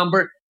mobile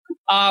number.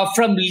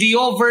 From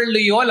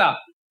Loyola,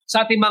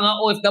 sa ating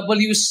mga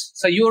OFWs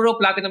sa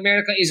Europe, Latin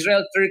America,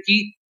 Israel,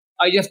 Turkey,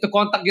 you have to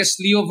contact just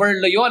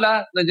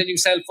Loyola. Nandiyan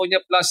yung cellphone niya,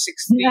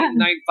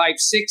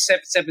 +63956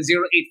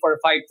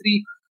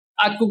 7708453.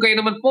 At kung kayo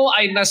naman po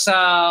ay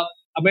nasa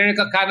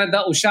America,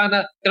 Canada,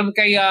 Oceania,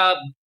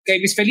 kay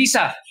Miss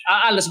Felisa.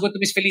 Let's go to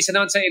Miss Felisa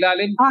naman sa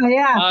ilalim.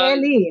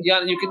 Feli.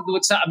 Yan, you can do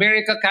it sa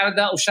America,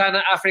 Canada,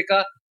 Oceania,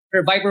 Africa.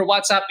 Her Viber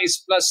WhatsApp is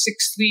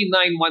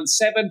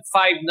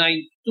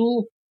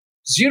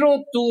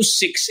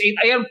 +63917-592-0268.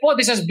 Ayan po,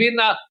 this has been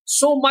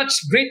so much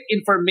great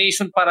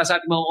information para sa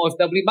ating mga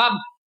OFW. Ma'am,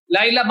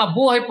 Leila,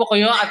 mabuhay po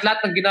kayo at lahat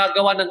ng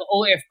ginagawa ng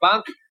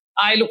OFBank.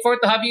 I look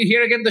forward to have you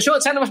here again on the show.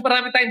 Sana mas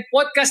marami tayong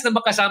podcast na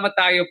makasama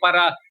tayo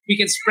para we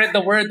can spread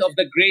the word of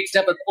the great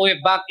job that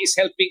OFBank is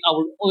helping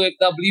our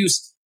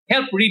OFWs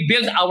help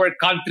rebuild our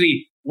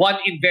country. One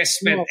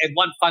investment and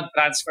one fund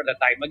transfer at a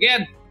time.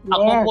 Again,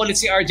 ako po ulit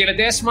si RJ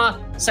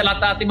Ledesma. Sa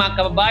lahat ating mga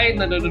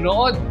kababayan na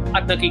nanonood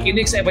at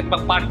nakikinig sa iba't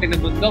ibang parte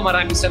ng mundo.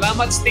 Maraming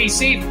salamat. Stay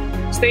safe.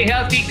 Stay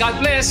healthy. God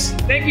bless.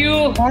 Thank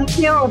you. Thank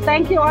you.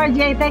 Thank you,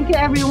 RJ. Thank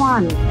you,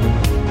 everyone.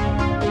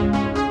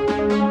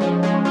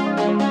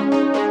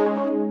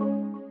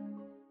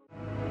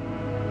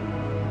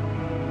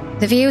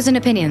 The views and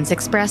opinions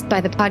expressed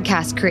by the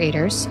podcast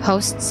creators,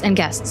 hosts, and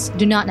guests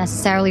do not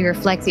necessarily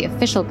reflect the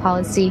official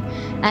policy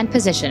and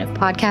position of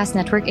Podcast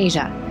Network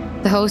Asia,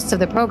 the hosts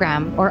of the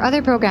program, or other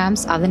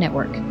programs of the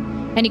network.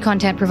 Any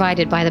content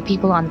provided by the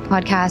people on the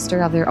podcast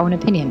are of their own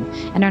opinion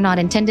and are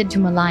not intended to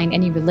malign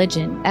any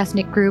religion,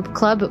 ethnic group,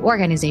 club,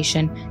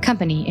 organization,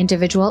 company,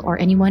 individual, or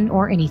anyone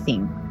or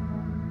anything.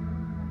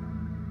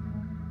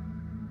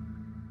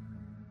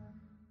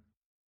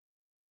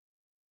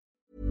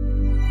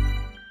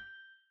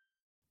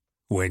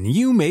 When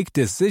you make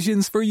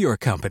decisions for your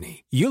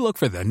company, you look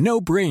for the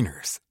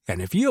no-brainers.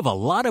 And if you have a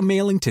lot of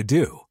mailing to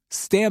do,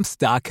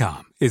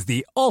 Stamps.com is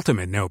the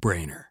ultimate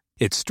no-brainer.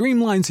 It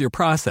streamlines your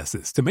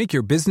processes to make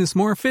your business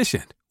more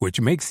efficient, which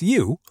makes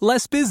you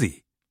less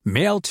busy.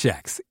 Mail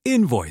checks,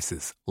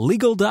 invoices,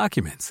 legal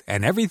documents,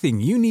 and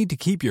everything you need to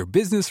keep your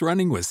business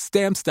running with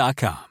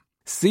Stamps.com.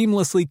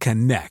 Seamlessly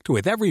connect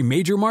with every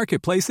major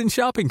marketplace and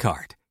shopping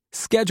cart.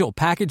 Schedule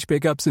package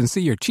pickups and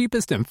see your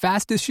cheapest and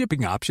fastest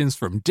shipping options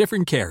from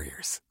different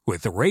carriers,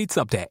 with rates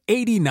up to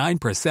 89%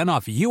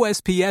 off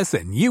USPS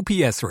and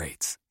UPS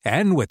rates.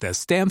 And with the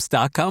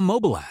Stamps.com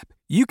mobile app,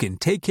 you can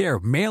take care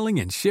of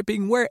mailing and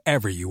shipping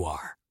wherever you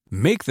are.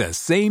 Make the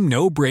same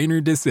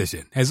no-brainer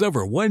decision as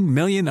over 1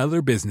 million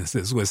other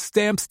businesses with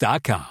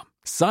Stamps.com.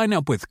 Sign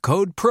up with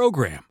code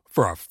PROGRAM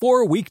for a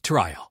 4-week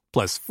trial,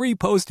 plus free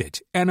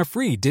postage and a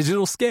free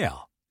digital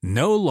scale.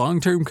 No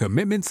long-term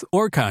commitments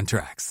or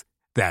contracts.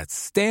 That's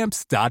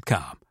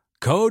Stamps.com.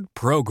 Code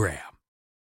PROGRAM.